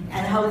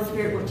 And the Holy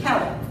Spirit will tell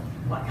you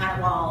what kind of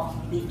wall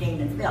these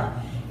demons build.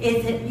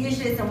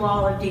 Usually it's a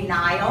wall of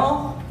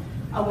denial,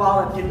 a wall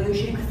of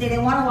delusion, because they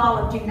want a wall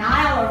of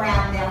denial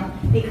around them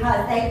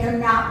because they do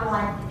not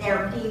want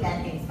their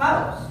demon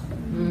exposed.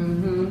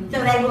 Mm-hmm.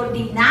 So they will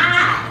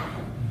deny.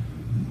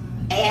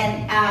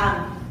 And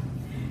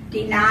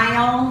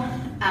denial,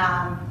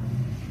 I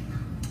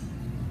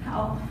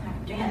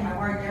have to have my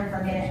word there for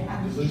a minute.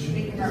 I'm just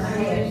speaking from my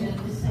head.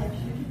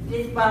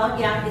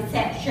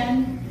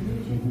 Deception.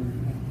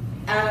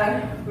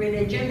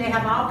 Religion. They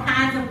have all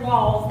kinds of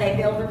walls they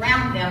build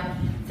around them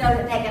so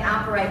that they can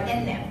operate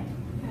in them.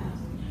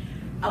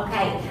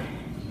 Okay.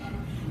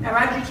 Now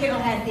Roger Tittle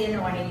has the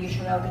anointing, you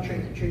shall know the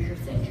truth shall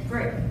set you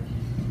free.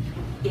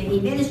 If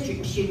he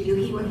ministers to you,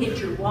 he will hit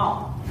your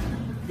wall.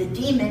 The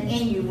demon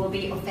in you will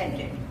be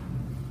offended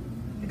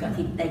because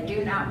they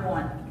do not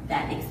want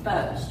that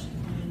exposed.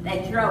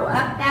 They throw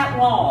up that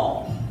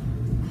wall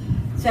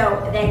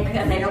because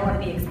they don't want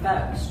to be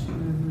exposed.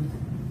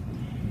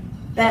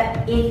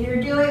 But if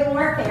you're doing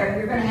warfare,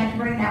 you're going to have to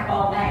bring that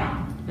wall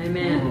down.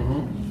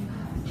 Amen.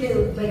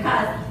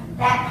 Because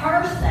that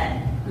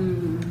person,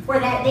 where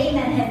that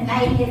demon has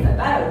made his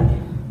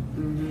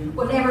abode,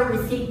 will never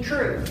receive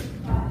truth.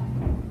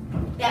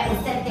 That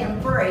will set them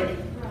free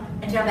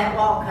until that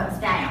wall comes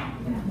down.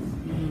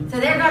 So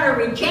they're going to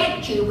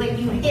reject you when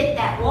you hit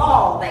that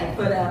wall they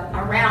put up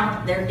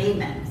around their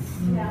demons.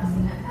 Yes,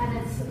 and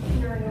it's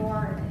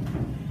superiority.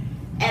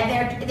 And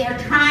they're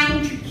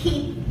trying to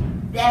keep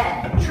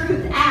that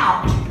truth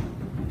out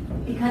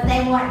because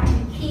they want to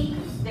keep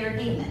their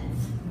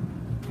demons.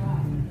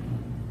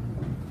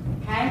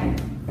 Okay?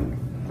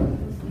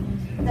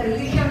 So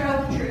you shall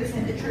know the truth,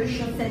 and the truth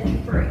shall set you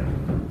free.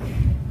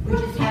 We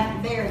just have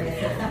to bear this.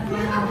 There's something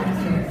going on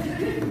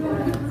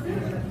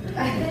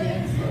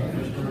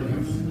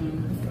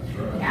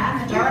Yeah, I'm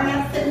stirring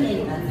up some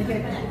demons. A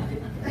good thing.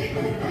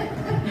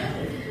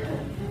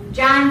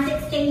 John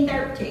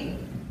 16:13.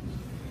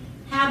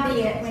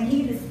 Howbeit, when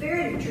he, the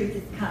Spirit of truth,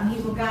 is come,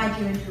 he will guide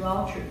you into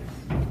all truth.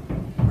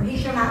 For he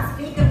shall not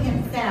speak of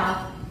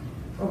himself,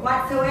 For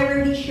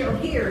whatsoever he shall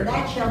hear,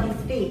 that shall he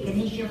speak, and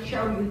he shall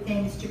show you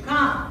things to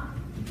come.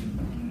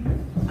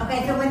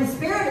 Okay, so when the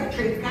Spirit of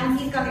truth comes,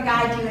 he's going to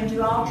guide you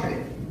into all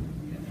truth.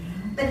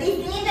 But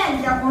these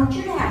demons don't want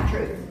you to have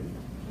truth.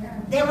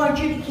 They want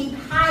you to keep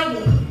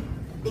hiding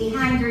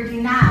behind your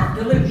denial.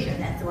 Delusion,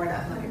 that's the word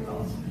I was looking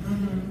for.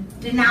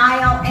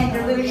 Denial and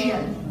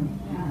delusion.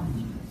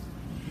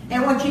 They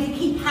want you to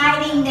keep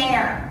hiding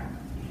there.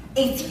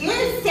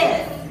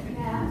 Excuses.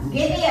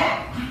 Give me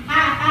a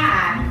high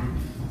five.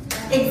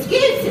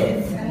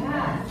 Excuses.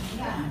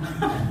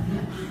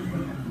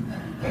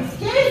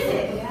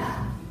 Excuses.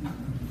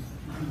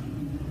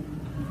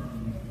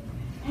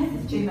 This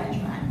is too much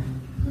fun.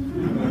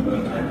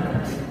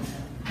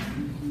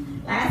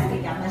 Last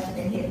week I must have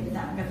been hit with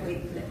something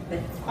but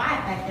it's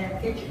quiet back there in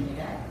the kitchen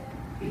today.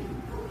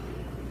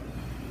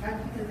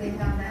 That's because they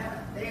found that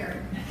up there.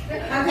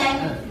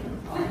 Okay.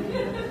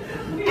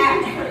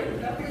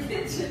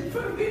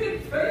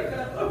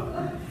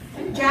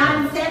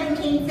 John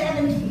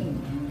 17:17.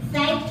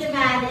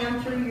 Sanctify them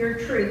through your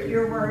truth.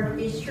 Your word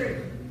is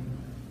truth.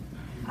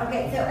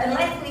 Okay, so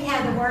unless we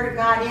have the word of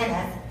God in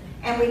us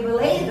and we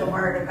believe the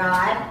word of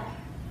God,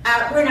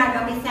 we're not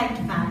going to be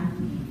sanctified.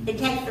 It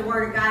takes the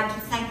word of God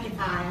to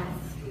sanctify us.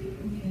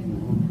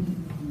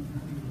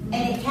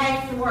 And it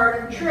takes the word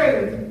of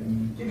truth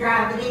to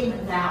drive the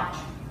demons out.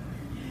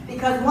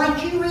 Because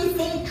once you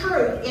receive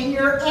truth in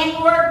your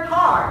inward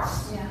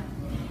parts,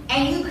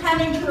 and you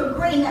come into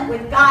agreement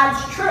with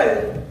God's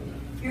truth,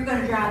 you're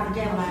going to drive the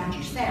devil out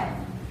yourself.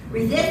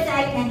 Resist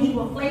Satan and he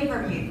will flee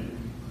from you.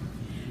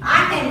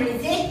 I can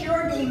resist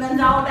your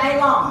demons all day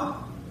long.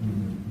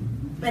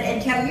 But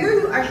until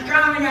you are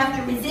strong enough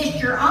to resist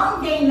your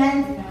own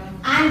demons,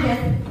 I'm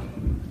just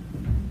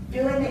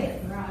doing this.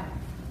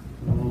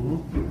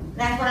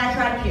 That's what I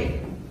try to do.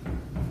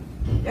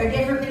 There are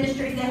different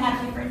ministries that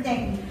have different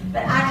things.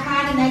 But I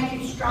try to make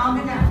you strong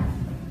enough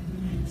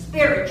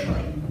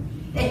spiritually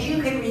that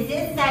you can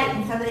resist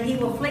Satan so that he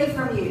will flee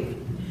from you.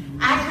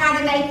 I try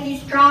to make you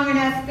strong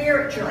enough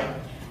spiritually.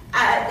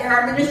 There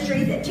are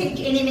ministries that teach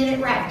any minute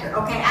rapture.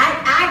 Okay,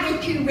 I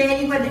get you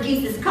ready whether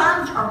Jesus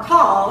comes or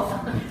calls,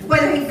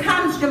 whether he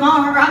comes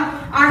tomorrow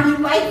or he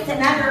waits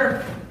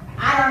another,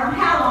 I don't know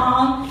how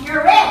long,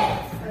 you're ready.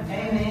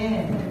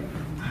 Amen.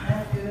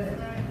 That's good.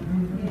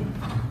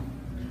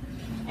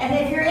 And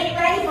if you're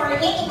ready for an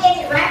any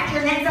minute rapture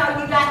and that's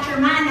all you got your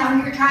mind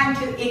on, you're trying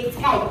to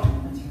escape.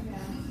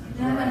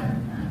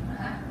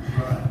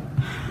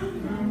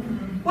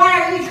 What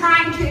are you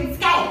trying to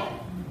escape?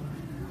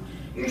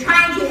 You're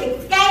trying to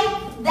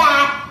escape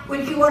that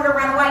which you want to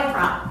run away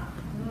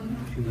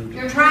from.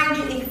 You're trying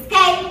to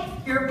escape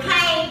your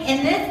pain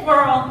in this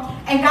world,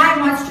 and God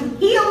wants to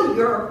heal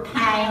your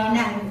pain,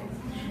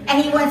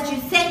 and he wants to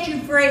set you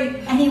free,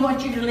 and he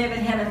wants you to live in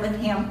heaven with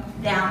him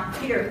down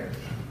here.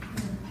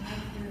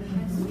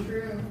 That's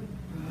true.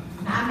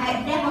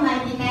 Devil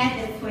made me mad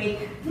this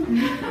week.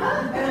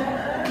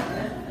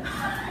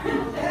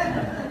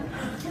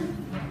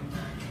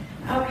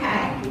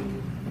 Okay.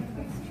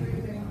 That's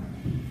true.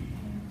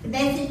 The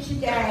message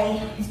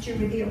today is to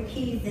reveal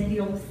keys that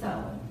heal the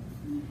soul,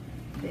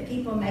 that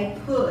people may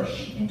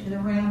push into the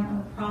realm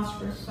of a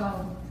prosperous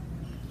soul.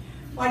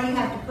 Why do you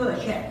have to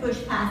push? You have to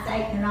push past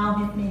Satan and all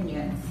his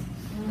minions.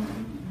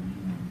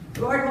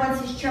 The Lord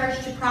wants his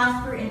church to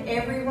prosper in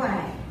every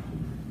way,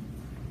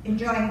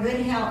 enjoying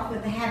good health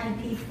with a happy,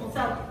 peaceful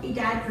soul. He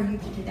died for you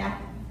to do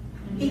that.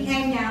 He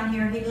came down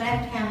here, he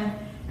left heaven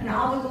and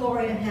all the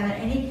glory of heaven,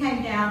 and he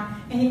came down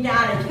and he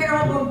died a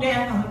terrible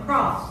death on the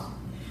cross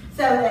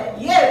so that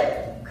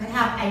you could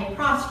have a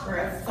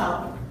prosperous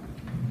soul.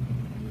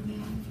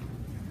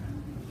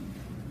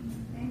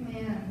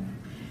 Amen.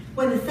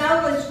 When the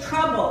soul is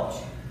troubled,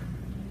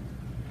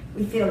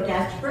 we feel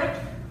desperate,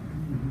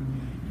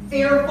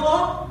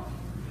 fearful,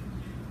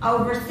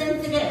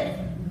 oversensitive.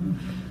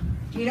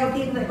 Do you know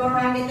people that go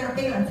around and get their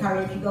feelings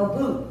hurt if you go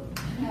boo?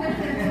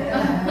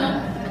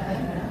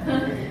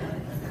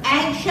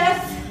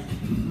 Anxious,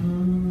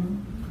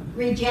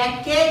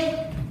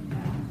 rejected,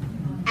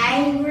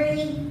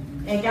 angry,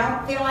 they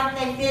don't feel like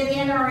they fit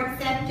in or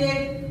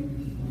accepted,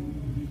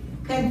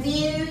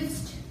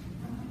 confused,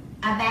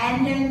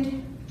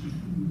 abandoned,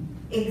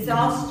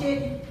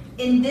 exhausted,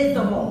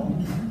 invisible,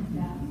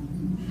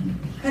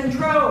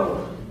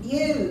 controlled,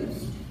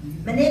 used,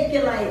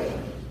 manipulated,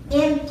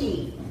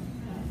 empty,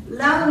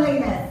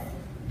 loneliness,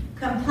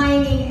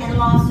 complaining, and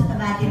loss of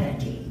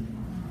identity.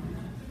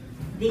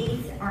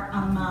 These are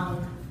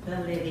among the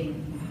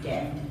living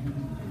dead.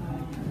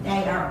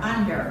 They are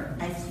under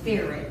a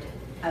spirit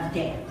of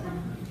death.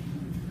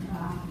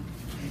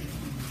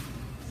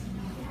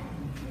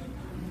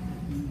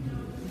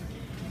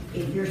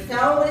 If your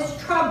soul is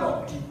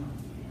troubled,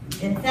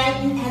 then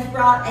Satan has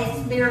brought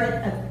a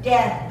spirit of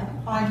death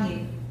upon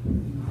you,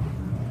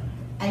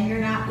 and you're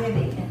not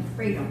living in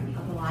freedom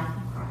of the life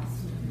of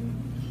Christ.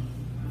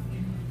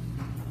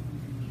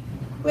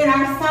 When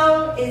our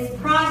soul is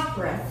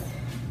prosperous,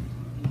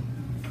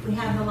 we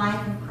have the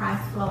life of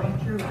Christ flowing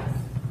through us.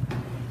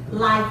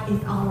 Life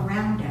is all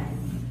around us.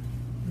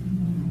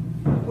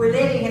 We're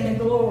living in the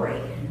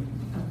glory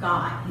of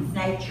God, His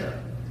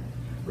nature.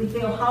 We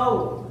feel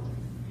whole,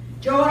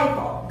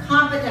 joyful,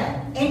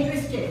 confident,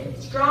 interested,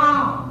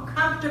 strong,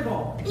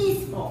 comfortable,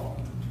 peaceful,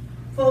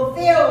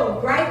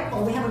 fulfilled,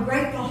 grateful. We have a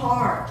grateful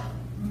heart.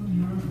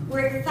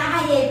 We're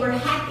excited, we're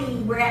happy,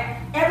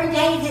 every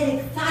day is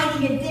an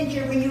exciting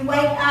adventure when you wake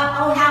up.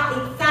 Oh,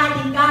 how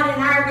exciting, God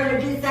and I are going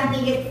to do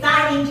something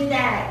exciting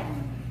today.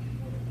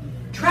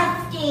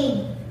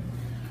 Trusting.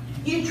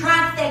 You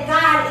trust that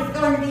God is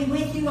going to be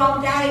with you all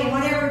day, and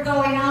whatever's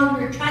going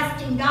on, you're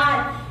trusting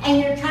God,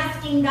 and you're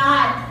trusting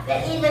God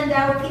that even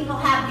though people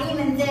have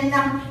demons in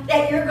them,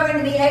 that you're going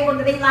to be able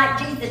to be like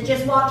Jesus,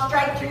 just walk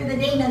straight through the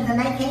demons and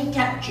they can't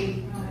touch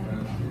you.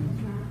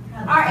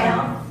 Or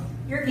else,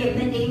 you're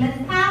giving the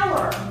demons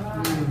power.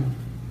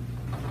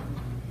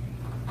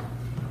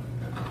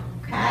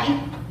 Okay?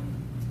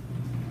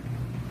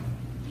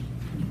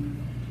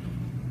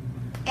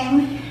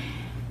 And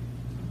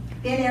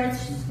then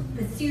there's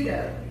the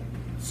pseudo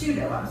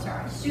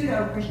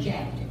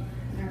Christianity.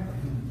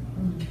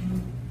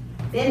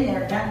 Been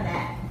there, done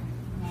that.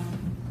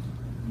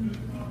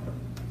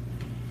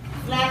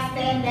 Slaps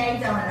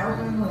band-aids on an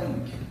open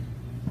wound.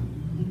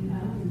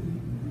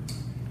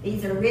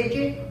 These are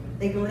rigid,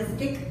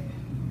 legalistic,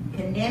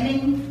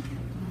 condemning,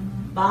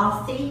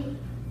 bossy,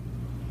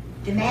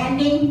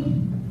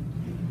 demanding,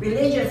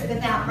 religious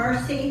without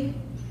mercy,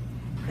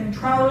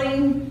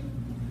 controlling,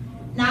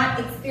 not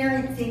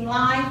experiencing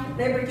life,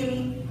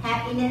 liberty,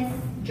 happiness,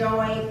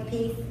 joy,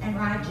 peace, and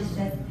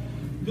righteousness.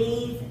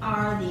 These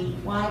are the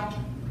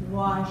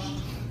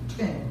whitewashed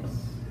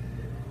tombs.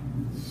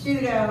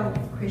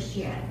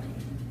 Pseudo-Christianity.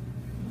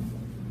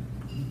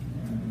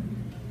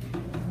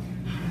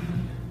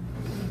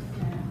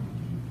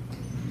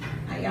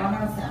 Now, y'all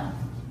know something.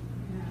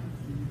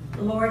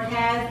 The Lord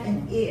has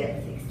and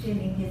is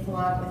extending His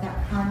love without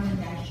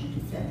condemnation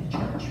to set the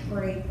church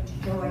free to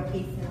joy,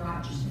 peace, and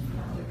righteousness in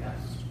the Holy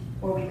Ghost.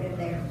 Or we live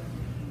there.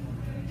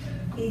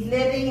 He's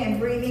living and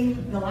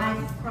breathing the life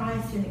of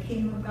Christ in the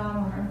kingdom of God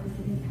on earth as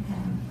it is in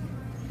heaven.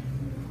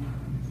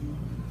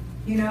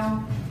 You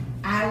know,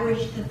 I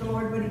wish that the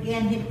Lord would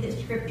again hit this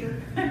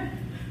scripture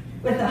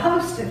with the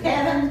host of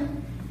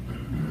heaven,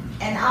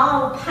 and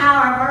all the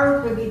power of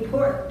earth would be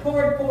poured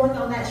forth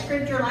on that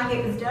scripture like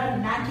it was done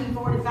in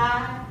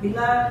 1945.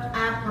 Beloved,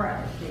 I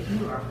pray that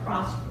you are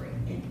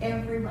prospering in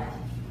every way,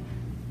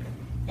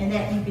 and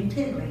that you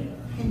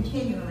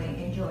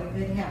continually enjoy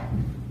good health,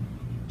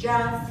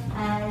 just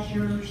as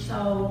your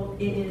soul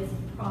is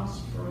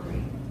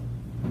prospering.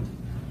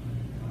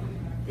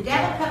 The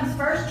devil comes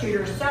first to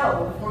your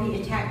soul before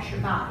he attacks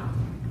your body.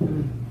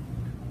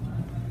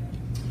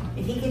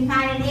 If he can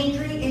find an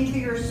entry into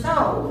your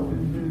soul,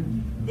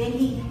 then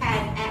he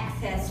has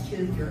access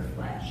to your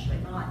fleshly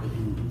body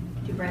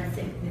to bring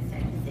sickness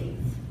and disease.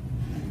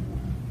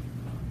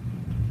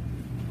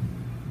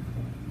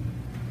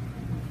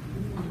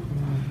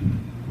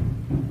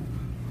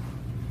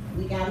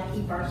 We got to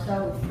keep our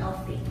souls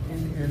healthy.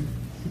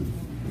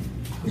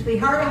 Because we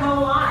heard a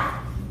whole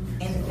lot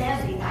in the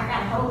 70s. I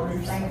got a hold of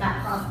this thing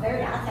about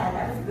prosperity. I thought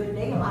that was a good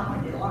deal. I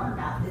wanted to learn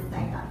about this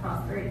thing about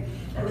prosperity.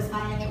 That was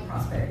financial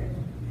prosperity.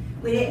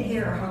 We didn't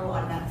hear a whole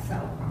lot about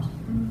soul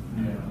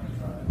prosperity.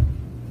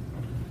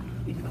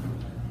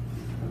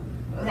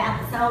 Without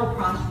the soul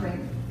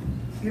prospering,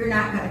 you're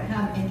not going to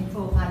come into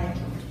full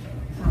financial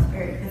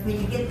prosperity. Because when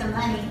you get the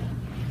money,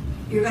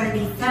 you're going to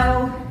be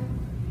so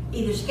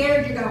either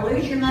scared you're going to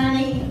lose your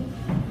money,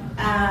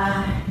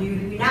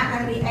 you're not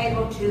going to be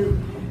able to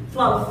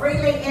flow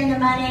freely in the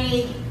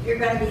money, you're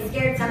going to be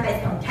scared somebody's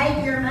going to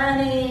take your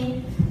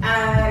money,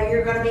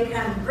 you're going to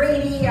become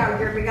greedy, or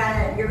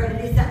you're going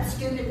to do something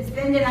stupid and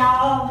spend it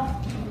all.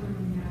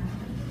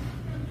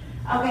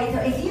 Okay, so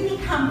if you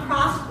become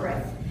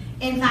prosperous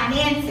in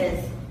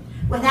finances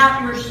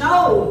without your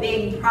soul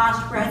being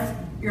prosperous,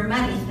 your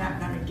money's not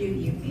going to do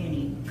you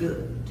any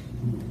good.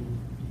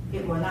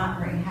 It will not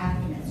bring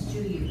happiness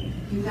to you.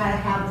 You've got to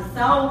have the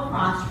soul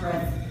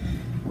prosperous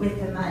with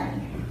the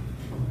money.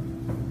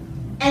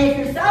 And if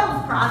your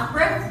soul's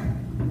prosperous,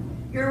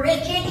 you're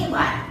rich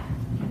anyway.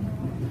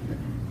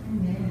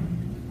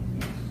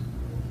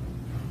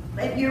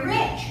 But you're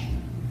rich.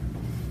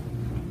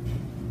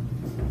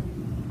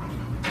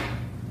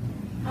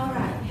 All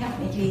right, help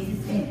me,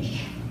 Jesus,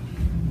 finish.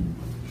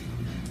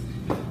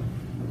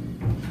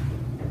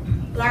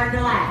 Learn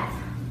to laugh.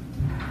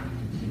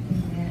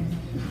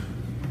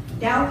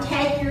 Don't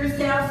take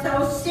yourself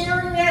so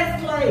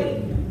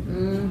seriously.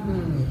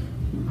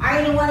 Or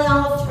anyone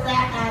else for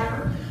that matter.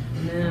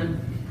 Yeah.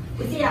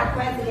 We see our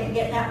president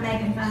getting up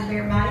making fun of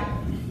everybody.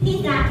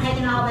 He's not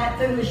taking all that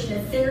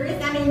foolishness serious.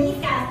 I mean,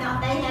 these guys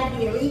thought they had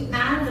the elite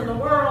minds of the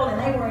world and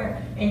they were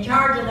in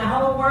charge of the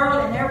whole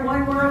world and they're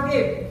one world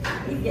view.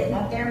 He's getting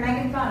up there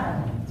making fun of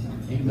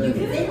them. You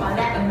can see why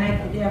that would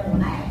make the devil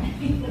mad.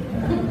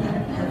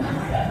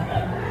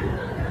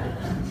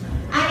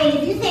 I mean,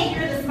 if you think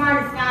you're the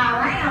smartest guy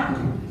around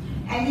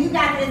and you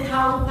got this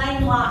whole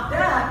thing locked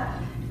up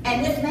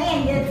and this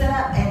man gets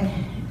up and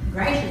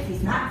gracious,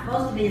 he's not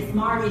supposed to be as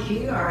smart as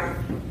you or as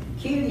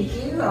cute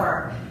as you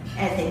or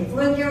as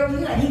influential over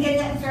you, and he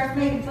gets up and starts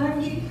making fun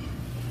of you.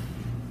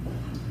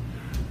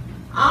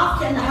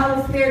 Often the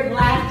Holy Spirit of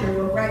laughter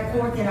will break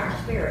forth in our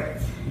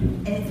spirits,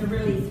 and it's a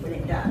release when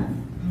it does.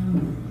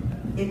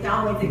 It's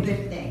always a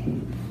good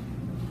thing.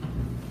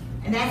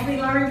 And as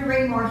we learn to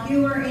bring more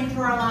humor into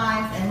our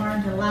lives and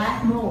learn to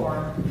laugh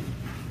more,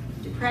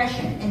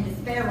 depression and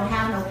despair will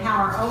have no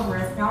power over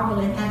us, nor will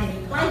it have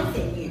any place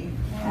in you.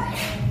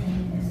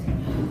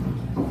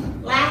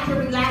 Laughter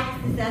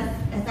relaxes us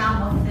as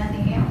almost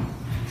nothing else.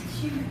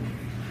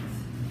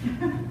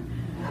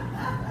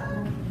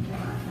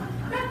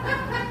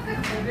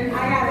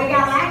 We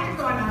got laughter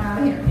going on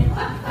over here.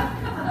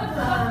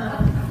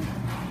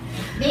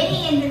 Many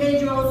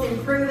individuals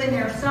improve in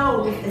their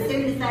souls as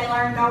soon as they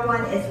learn no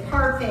one is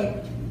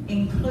perfect,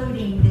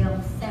 including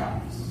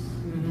themselves.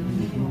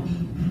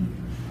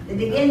 They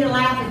begin to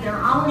laugh at their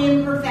own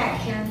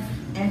imperfections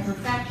and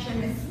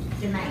perfectionist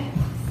demands.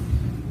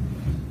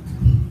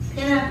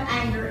 Pent-up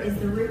anger is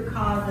the root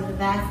cause of the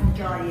vast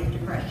majority of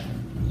depression.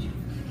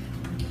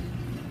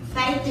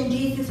 Faith in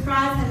Jesus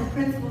Christ and the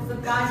principles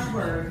of God's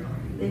Word,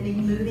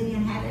 living, moving,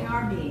 and having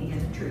our being in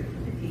the truth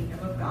of the kingdom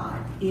of God,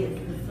 is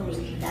the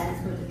solution. That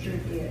is what the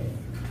truth is.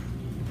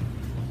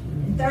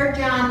 In 3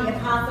 John, the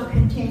apostle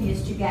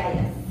continues to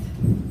Gaius.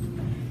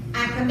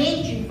 I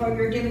commend you for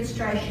your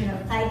demonstration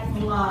of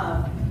faithful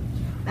love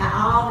by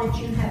all that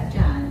you have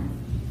done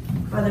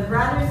for the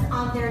brothers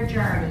on their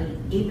journey,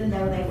 even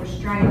though they were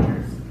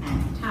strangers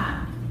at the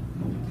time.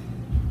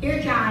 Here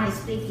John is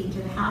speaking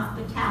to the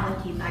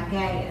hospitality by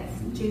Gaius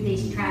to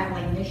these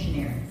traveling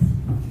missionaries.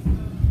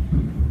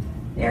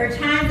 There are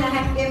times I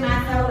have to give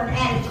my soul an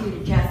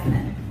attitude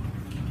adjustment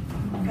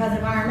because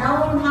of our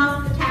known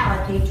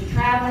hospitality to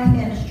traveling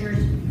ministers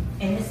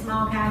in this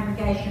small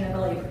congregation of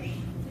believers.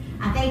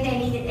 I think they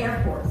need at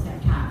airports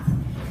sometimes.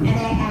 And they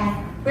ask,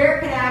 where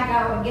could I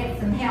go and get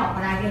some help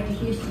when I get to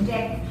Houston,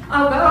 Texas?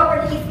 Oh, go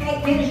over to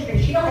Eastgate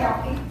Ministry. She'll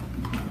help you.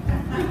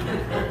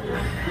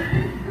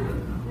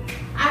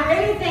 I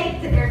really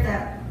think that there's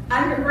an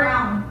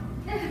underground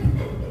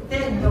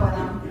thing going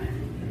on.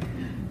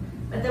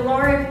 But the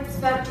Lord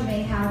spoke to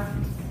me how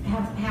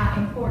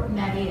important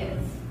that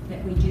is,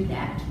 that we do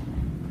that.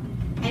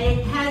 And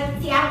it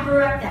has, see, I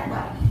grew up that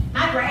way.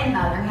 My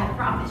grandmother had a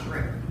prophet's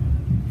room.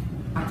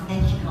 I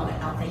think she called it,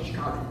 I don't think she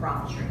called it the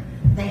prophet's room.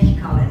 I think she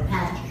called it the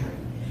pastor's room.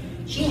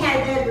 She had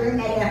a bedroom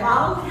made up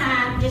all the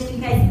time just in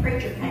case the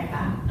preacher came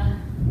by.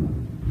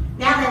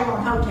 Now they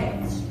want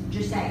hotels.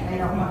 Just saying, they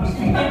don't want to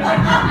stay.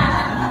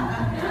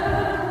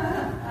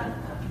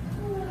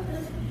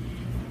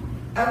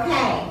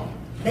 Okay,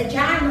 but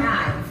John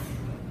writes,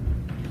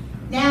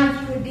 now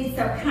if you would be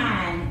so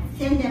kind,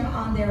 send them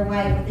on their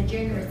way with a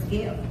generous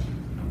gift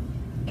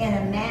in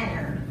a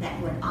manner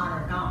that would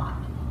honor God.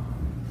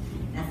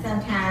 Now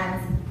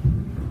sometimes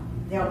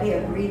there'll be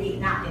a greedy,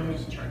 not in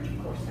this church,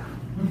 of course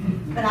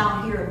not, but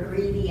I'll hear a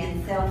greedy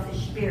and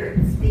selfish spirit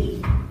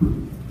speak.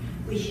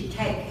 We should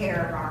take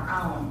care of our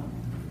own,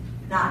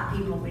 not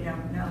people we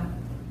don't know.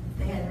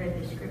 They hadn't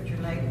read the scripture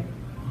lately.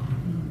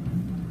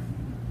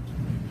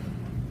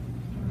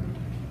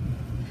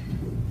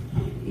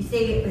 You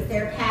see, it was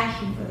their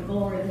passion for the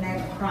glory of the name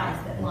of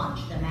Christ that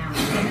launched them out.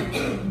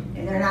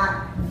 And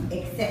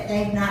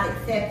they've not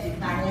accepted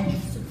financial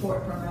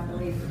support from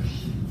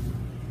unbelievers.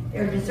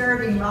 They're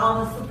deserving of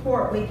all the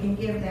support we can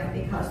give them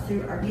because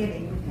through our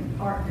giving we can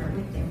partner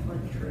with them for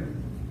the truth.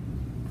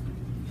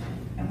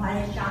 And what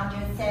has John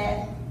just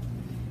said?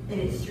 That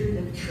it's through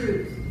the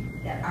truth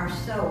that our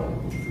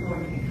soul is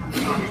going to become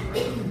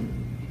prosperous.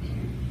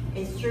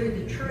 It's through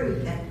the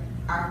truth that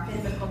our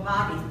physical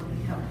bodies will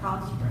become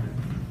prosperous.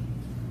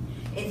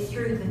 It's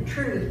through the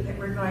truth that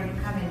we're going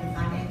to come into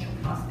financial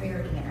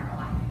prosperity in our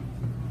life.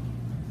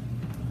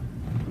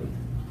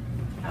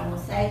 I will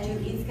say to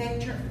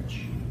Eastgate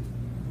Church,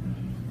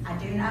 I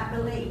do not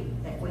believe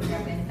that we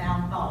have been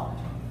found fault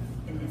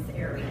in this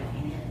area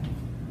in it.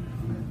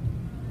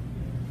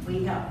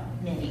 We help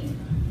many.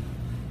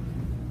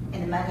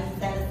 And the money is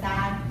set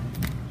aside.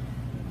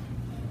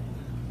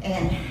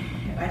 And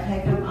I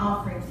take up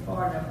offerings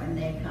for them when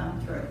they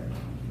come through.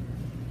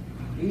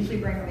 I usually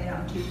bring them in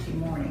on Tuesday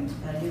mornings,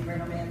 but I do bring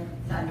them in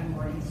Sunday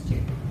mornings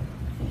too.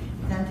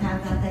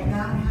 Sometimes I think,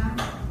 God,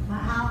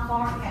 how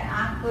far can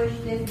I push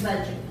this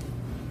budget?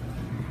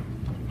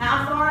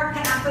 How far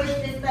can I push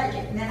this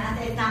budget? And then I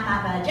say, it's not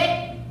my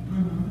budget.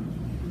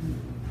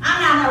 I'm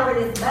not over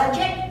this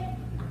budget.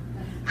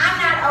 I'm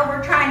not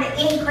over trying to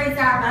increase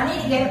our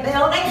money to get a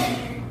building.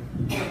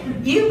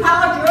 You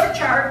called your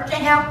church to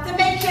help the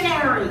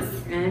missionaries.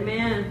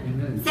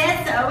 Amen.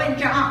 Says so in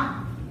John.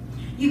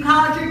 You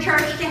called your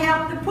church to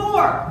help the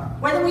poor,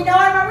 whether we know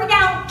it or we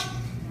don't.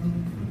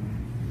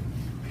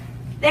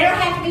 They don't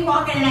have to be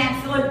walking in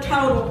absolute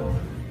total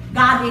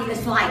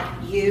godliness like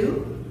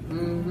you.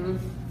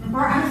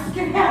 For us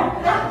to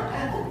help them.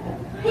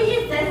 He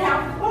just says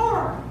help the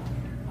poor.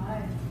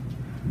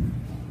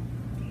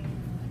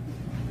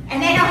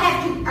 And they don't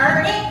have to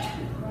earn it.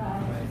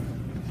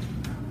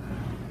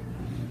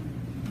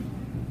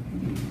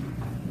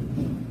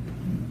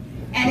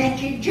 And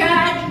that you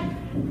judge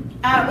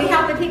We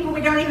help the people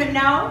we don't even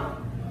know.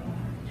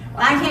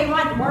 Well, I tell you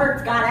what, the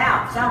word's got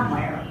out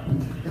somewhere.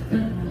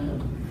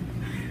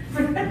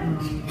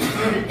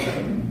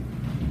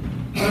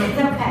 It's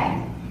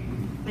okay.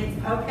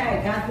 It's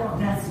okay. God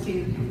wants us to,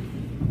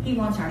 He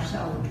wants our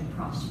soul to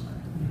prosper.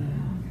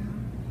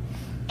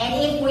 And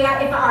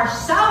if our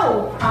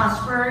soul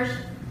prospers,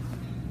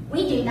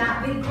 we do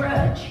not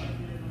begrudge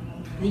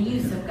the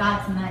use of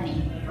God's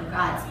money for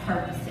God's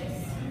purposes.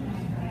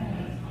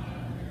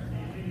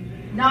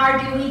 Nor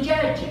do we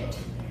judge it.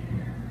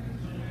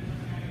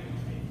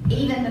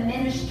 Even the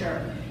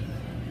minister.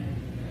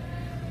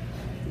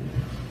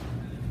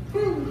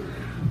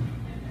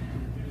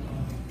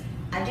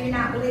 I do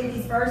not believe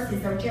these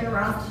verses are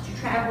generosity to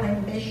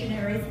traveling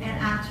missionaries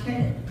and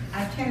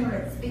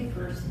itinerant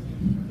speakers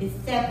is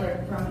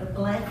separate from the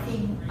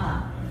blessing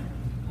up.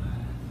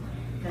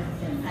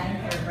 That's in the same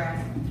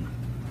paragraph.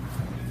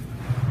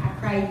 I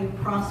pray you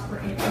prosper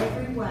in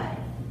every way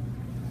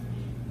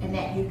and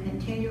that you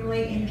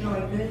continually enjoy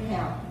good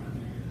health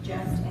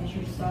just as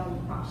your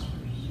soul prospers.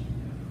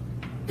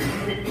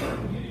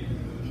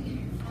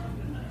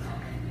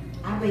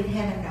 I believe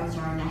heaven knows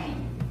our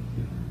name.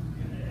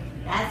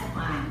 That's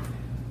why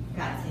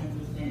God sends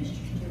His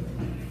ministers to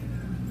it.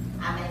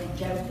 I made a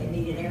joke they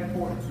needed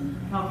airports and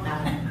talked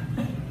about it.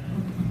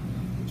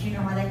 But you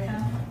know why they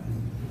come?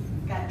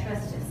 God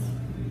trusts us.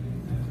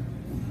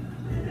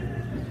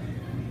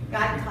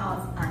 God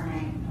calls our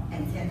name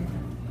and sends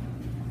them.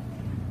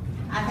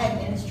 I've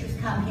had ministers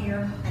come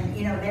here and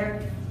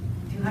they're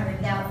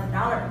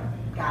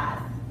 $200,000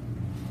 guys.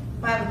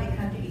 Why would they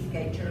come to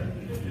Eastgate Church?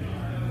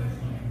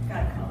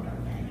 God called our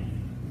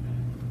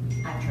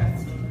name. I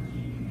trust Him.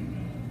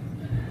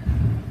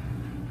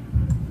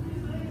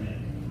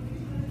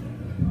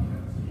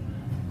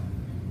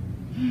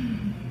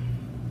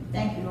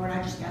 Thank you, Lord.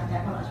 I just got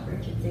that while I was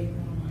preaching. See,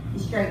 He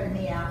straightened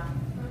me out.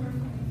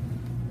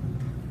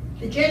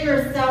 The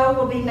generous soul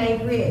will be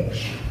made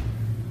rich,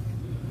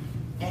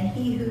 and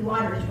he who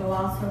waters will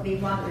also be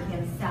watered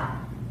himself.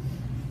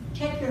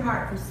 Check your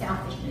heart for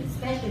selfishness,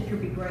 especially if you're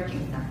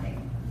begrudging something.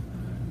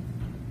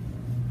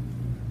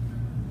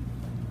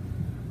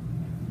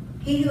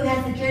 He who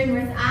has a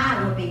generous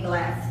eye will be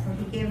blessed, for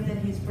he gives of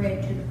his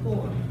bread to the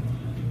poor.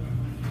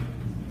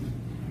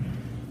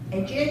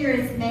 A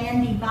generous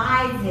man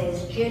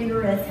devises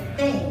generous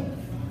things,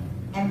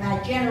 and by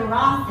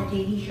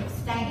generosity he shall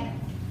stand.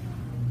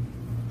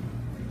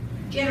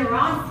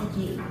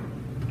 Generosity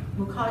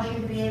will cause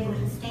you to be able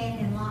to stand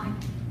in life.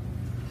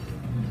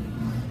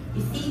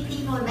 You see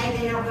people, and maybe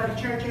they don't go to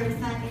church every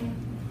Sunday,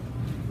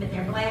 but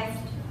they're blessed.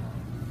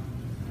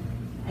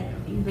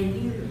 And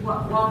when you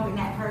walk in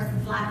that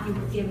person's life, you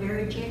will see a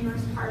very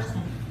generous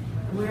person.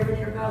 And wherever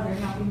they go, they're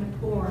helping the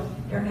poor.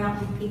 They're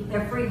helping people.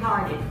 They're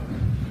free-hearted.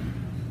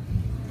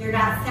 They're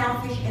not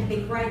selfish and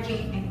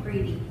begrudging and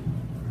greedy.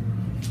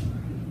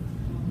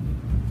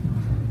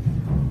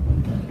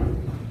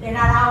 They're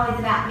not always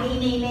about me,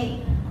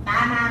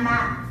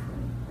 my.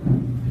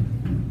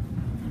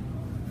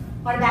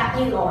 What about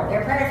me, Lord?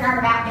 Their prayers aren't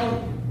about me.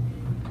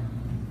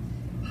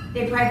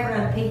 They pray for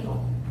other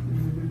people.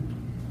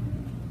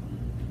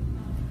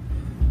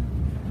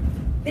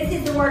 This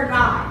is the Word of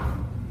God.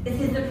 This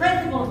is the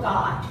principle of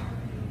God.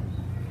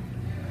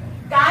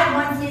 God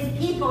wants His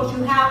people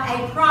to have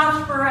a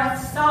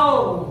prosperous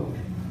soul.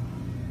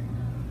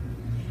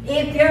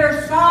 If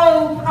your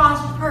soul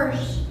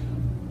prospers,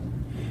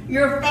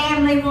 your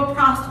family will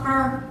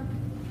prosper.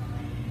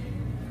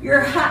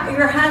 Your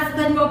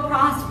husband will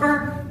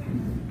prosper.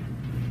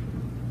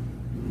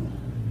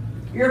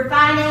 Your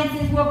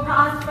finances will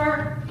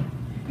prosper.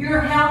 Your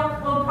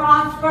health will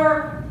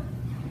prosper.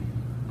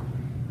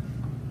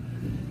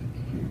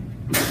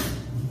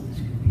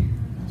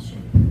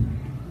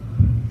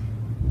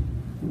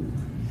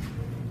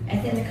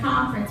 As in the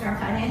conference, our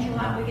financial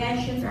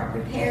obligations are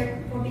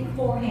prepared for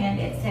beforehand,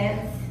 it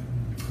says,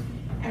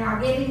 and our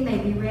giving may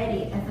be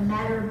ready as a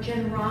matter of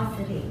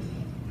generosity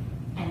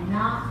and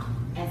not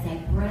as a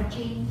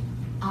grudging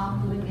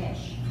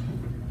obligation.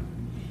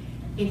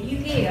 If you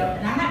give,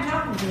 and I'm not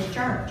talking to this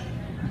church,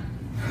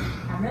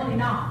 I'm really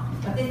not,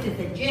 but this is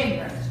a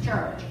generous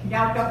church.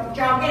 Y'all get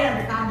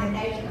under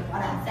condemnation of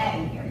what I'm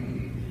saying here.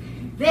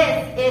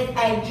 This is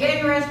a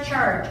generous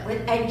church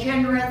with a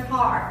generous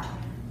heart.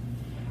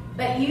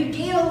 But you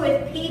deal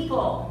with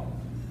people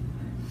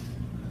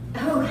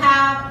who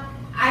have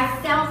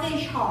a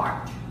selfish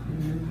heart.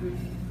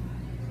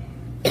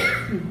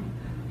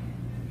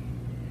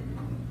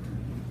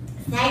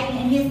 Satan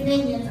and his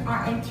minions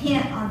are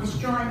intent on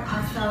destroying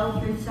our soul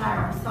through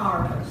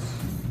sorrows,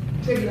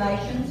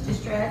 tribulations,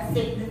 distress,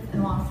 sickness,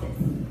 and losses.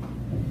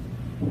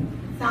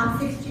 Psalm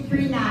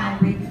 63:9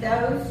 reads,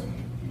 those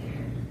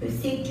who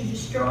seek to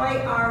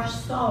destroy our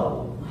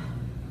soul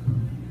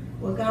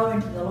will go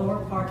into the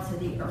lower parts of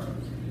the earth.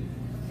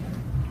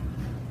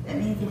 That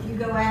means if you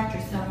go after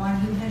someone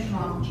who has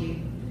wronged you,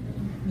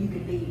 you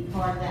could be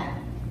part of that.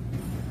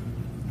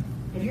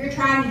 If you're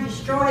trying to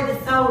destroy the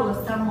soul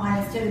of someone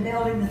instead of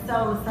building the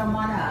soul of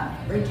someone up,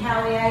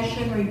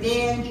 retaliation,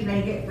 revenge, you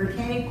may get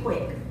repented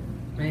quick.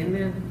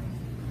 Amen.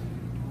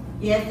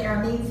 Yes, there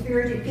are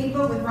mean-spirited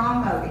people with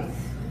wrong motives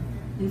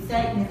who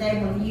Satan is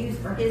able to use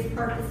for his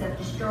purpose of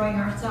destroying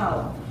our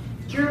soul.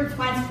 It's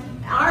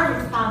our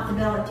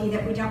responsibility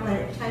that we don't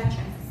let it touch us.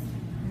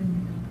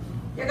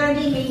 There are going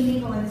to be mean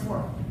people in this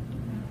world.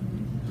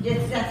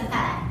 That's a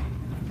fact.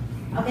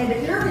 Okay,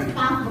 but you're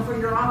responsible for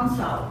your own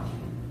soul.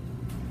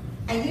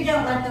 And you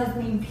don't let those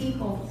mean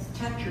people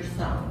touch your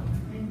soul.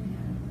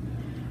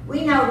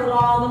 We know the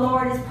law of the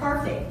Lord is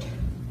perfect,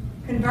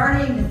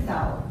 converting the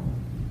soul.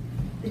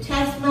 The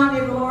testimony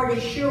of the Lord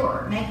is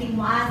sure, making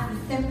wise the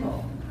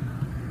simple.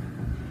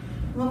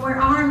 When we're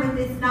armed with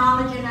this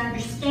knowledge and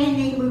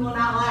understanding, we will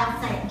not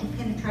allow Satan to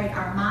penetrate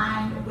our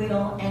mind,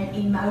 will, and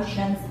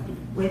emotions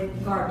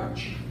with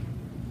garbage.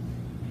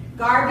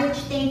 Garbage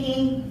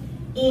thinking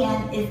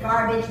in is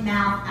garbage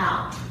mouth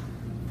out.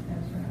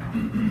 That's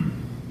right.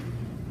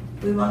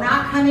 We will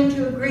not come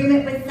into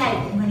agreement with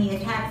Satan when he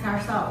attacks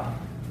our soul.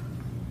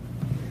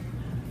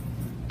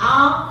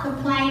 All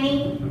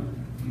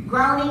complaining,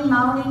 groaning,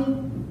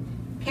 moaning,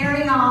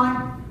 carrying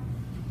on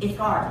is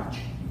garbage.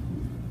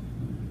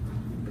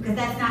 Because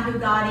that's not who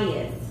God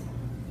is.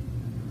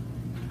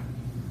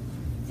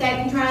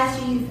 Satan tries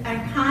to use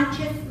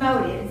unconscious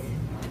motives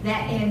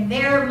that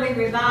invariably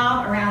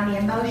revolve around the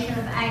emotion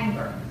of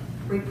anger,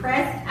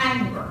 repressed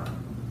anger,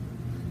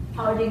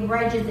 holding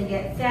grudges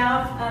against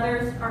self,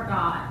 others, or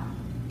God.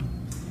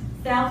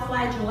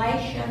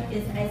 Self-flagellation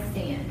is a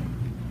sin.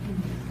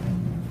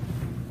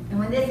 And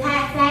when this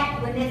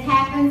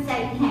happens,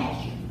 Satan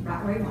has you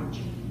right where he wants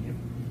you.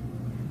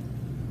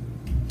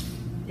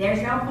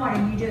 There's no point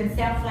in you doing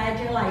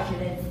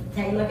self-flagellation and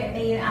say, look at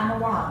me, I'm a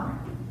worm.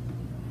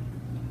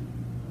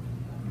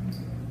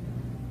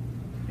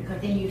 Because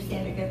then you've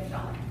sinned against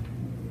God.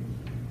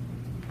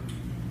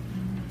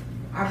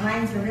 Our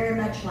brains are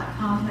very much like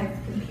complex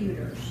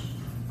computers.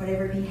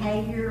 Whatever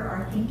behavior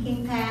or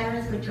thinking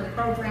patterns which are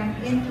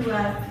programmed into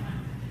us,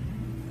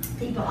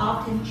 people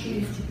often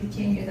choose to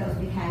continue those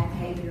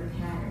behavior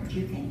patterns.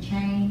 You can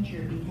change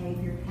your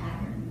behavior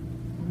pattern.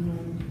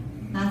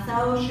 My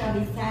soul shall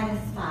be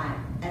satisfied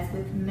as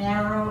with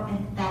marrow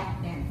and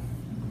fatness,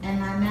 and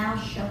my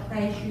mouth shall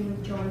praise you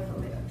with joyful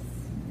lips.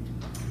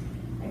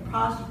 A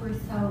prosperous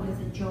soul is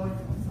a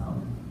joyful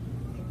soul.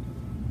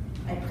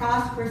 A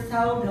prosperous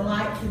soul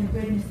delights in the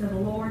goodness of the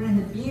Lord and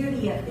the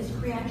beauty of his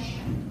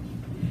creation.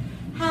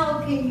 How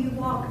can you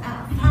walk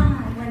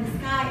outside when the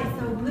sky is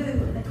so blue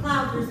and the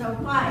clouds are so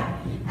white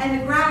and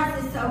the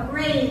grass is so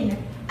green,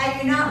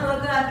 and you not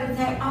look up and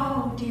say,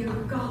 oh dear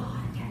God,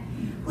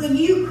 when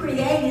you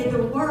created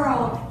the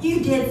world,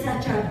 you did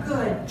such a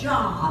good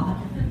job.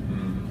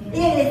 It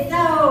is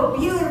so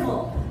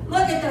beautiful.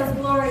 Look at those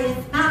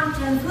glorious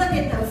mountains. Look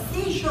at those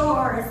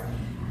seashores.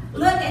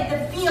 Look at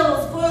the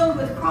fields filled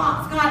with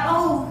crops. God,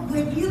 oh,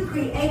 when you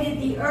created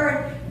the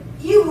earth,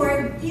 you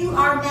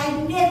are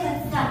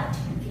magnificent.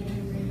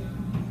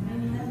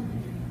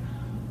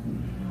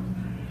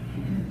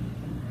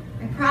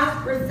 A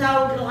prosperous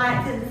soul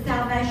delights in the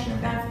salvation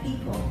of God's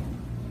people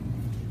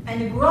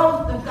and the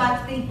growth of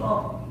God's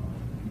people.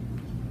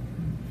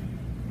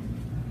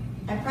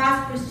 A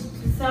prosperous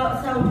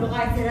soul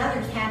delights in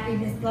others'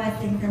 happiness,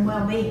 blessings, and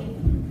well-being.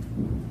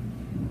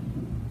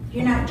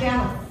 You're not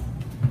jealous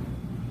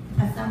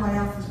of someone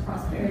else's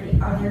prosperity.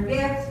 Are their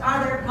gifts,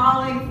 are their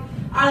calling,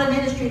 are the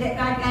ministry that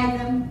God gave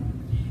them?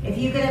 If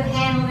you could have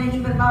handled it, he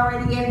would have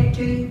already given it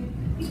to you.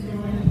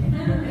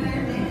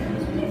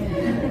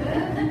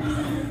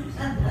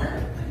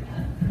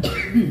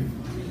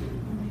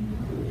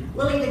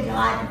 We'll even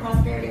delight in the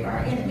prosperity of our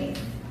enemies.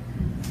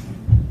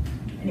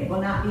 And it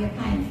will not be a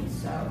painful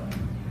soul.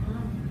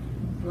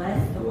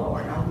 Bless the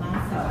Lord, O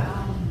my soul.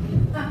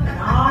 And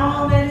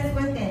all that is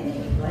within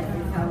me, bless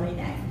his holy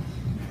name.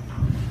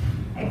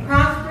 A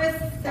prosperous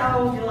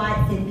soul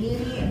delights in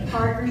beauty and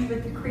partners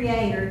with the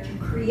Creator to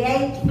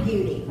create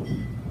beauty.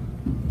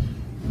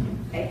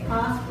 A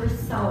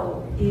prosperous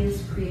soul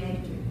is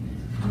created.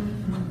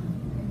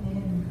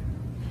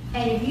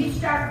 And if you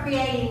start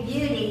creating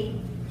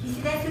beauty, you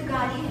see that's who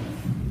God is.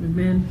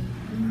 Amen.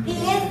 He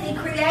is the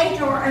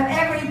creator of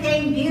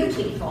everything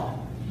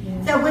beautiful.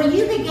 Yeah. So when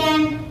you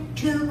begin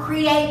to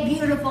create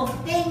beautiful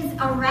things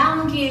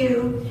around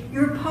you,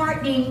 you're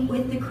partnering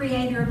with the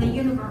creator of the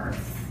universe.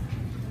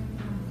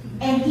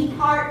 And he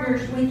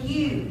partners with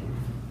you.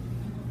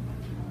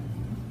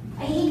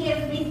 And he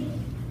gives me,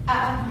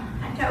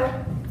 I told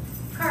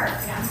Kurt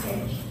that I'm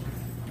finished.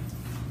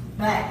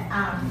 But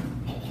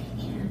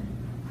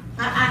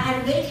I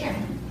had a vision.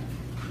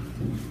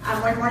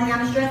 One morning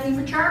I was dressing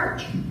for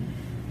church.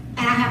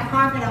 And I have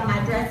carpet on my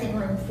dressing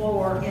room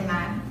floor in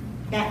my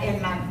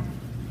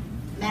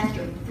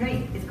master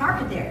suite. It's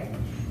carpet there.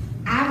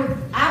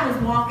 I was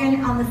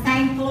walking on the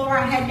same floor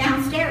I had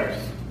downstairs.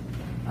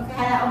 Okay,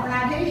 I had an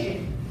overnight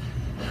vision.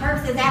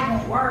 Kirk said that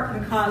won't work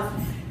because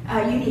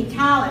you need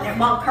tile in there.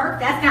 Well, Kirk,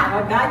 that's not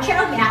what God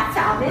showed me. I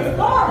saw this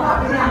floor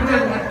walking down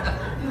there.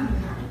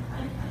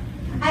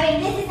 I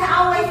mean, this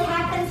always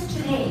happens to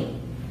me.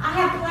 I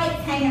have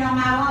plates hanging on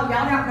my wall.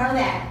 Y'all don't know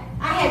that.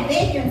 I had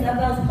visions of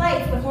those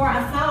plates before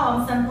I saw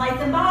them someplace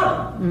and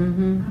bought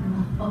them.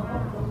 Mm-hmm.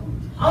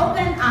 Open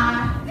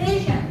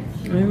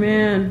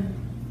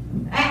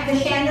Amen. At the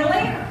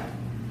chandelier.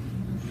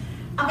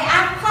 Okay,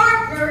 I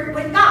partnered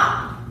with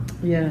God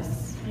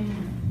Yes.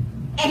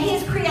 and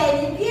His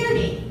creative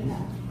beauty.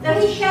 So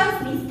He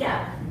shows me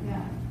stuff.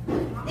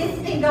 This has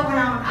been going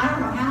on, I don't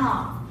know how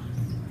long.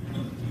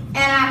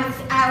 And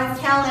I was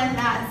telling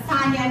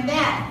Sonia and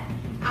Dad,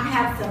 I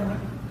have some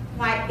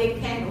white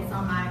big candles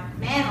on my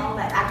mantle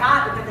that I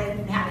got because they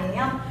didn't have any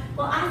else.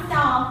 Well, I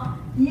saw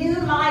new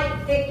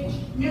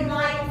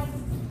lights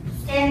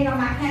standing on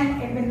my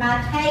candle with my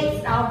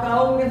tapes, all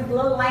gold and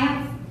little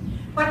lamps.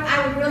 What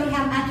I would really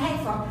have my tape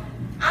for.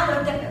 I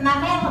looked up at my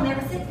mantle,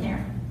 never sitting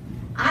there.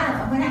 I don't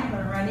know when I'm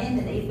going to run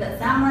into these, but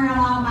somewhere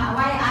along my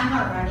way, I'm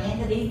going to run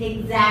into these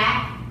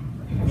exact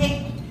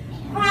things.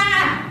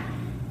 Why?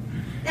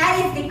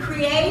 That is the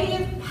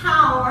creative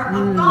power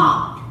of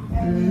God.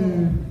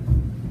 And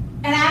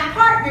I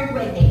partnered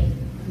with Him.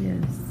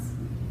 Yes.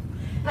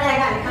 But I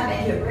got to come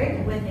into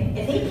agreement with Him.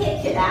 If He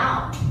picks it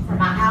out for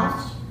my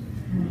house,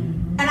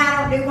 and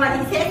I don't do what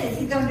He says,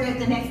 He's going to do it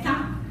the next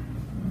time.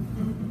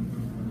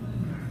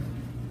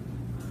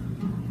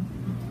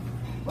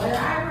 Whether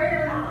I agree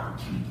or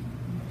not.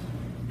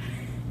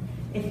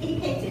 If He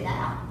picks it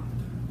out.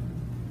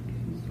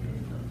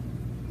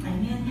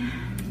 Amen.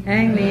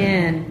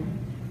 Amen.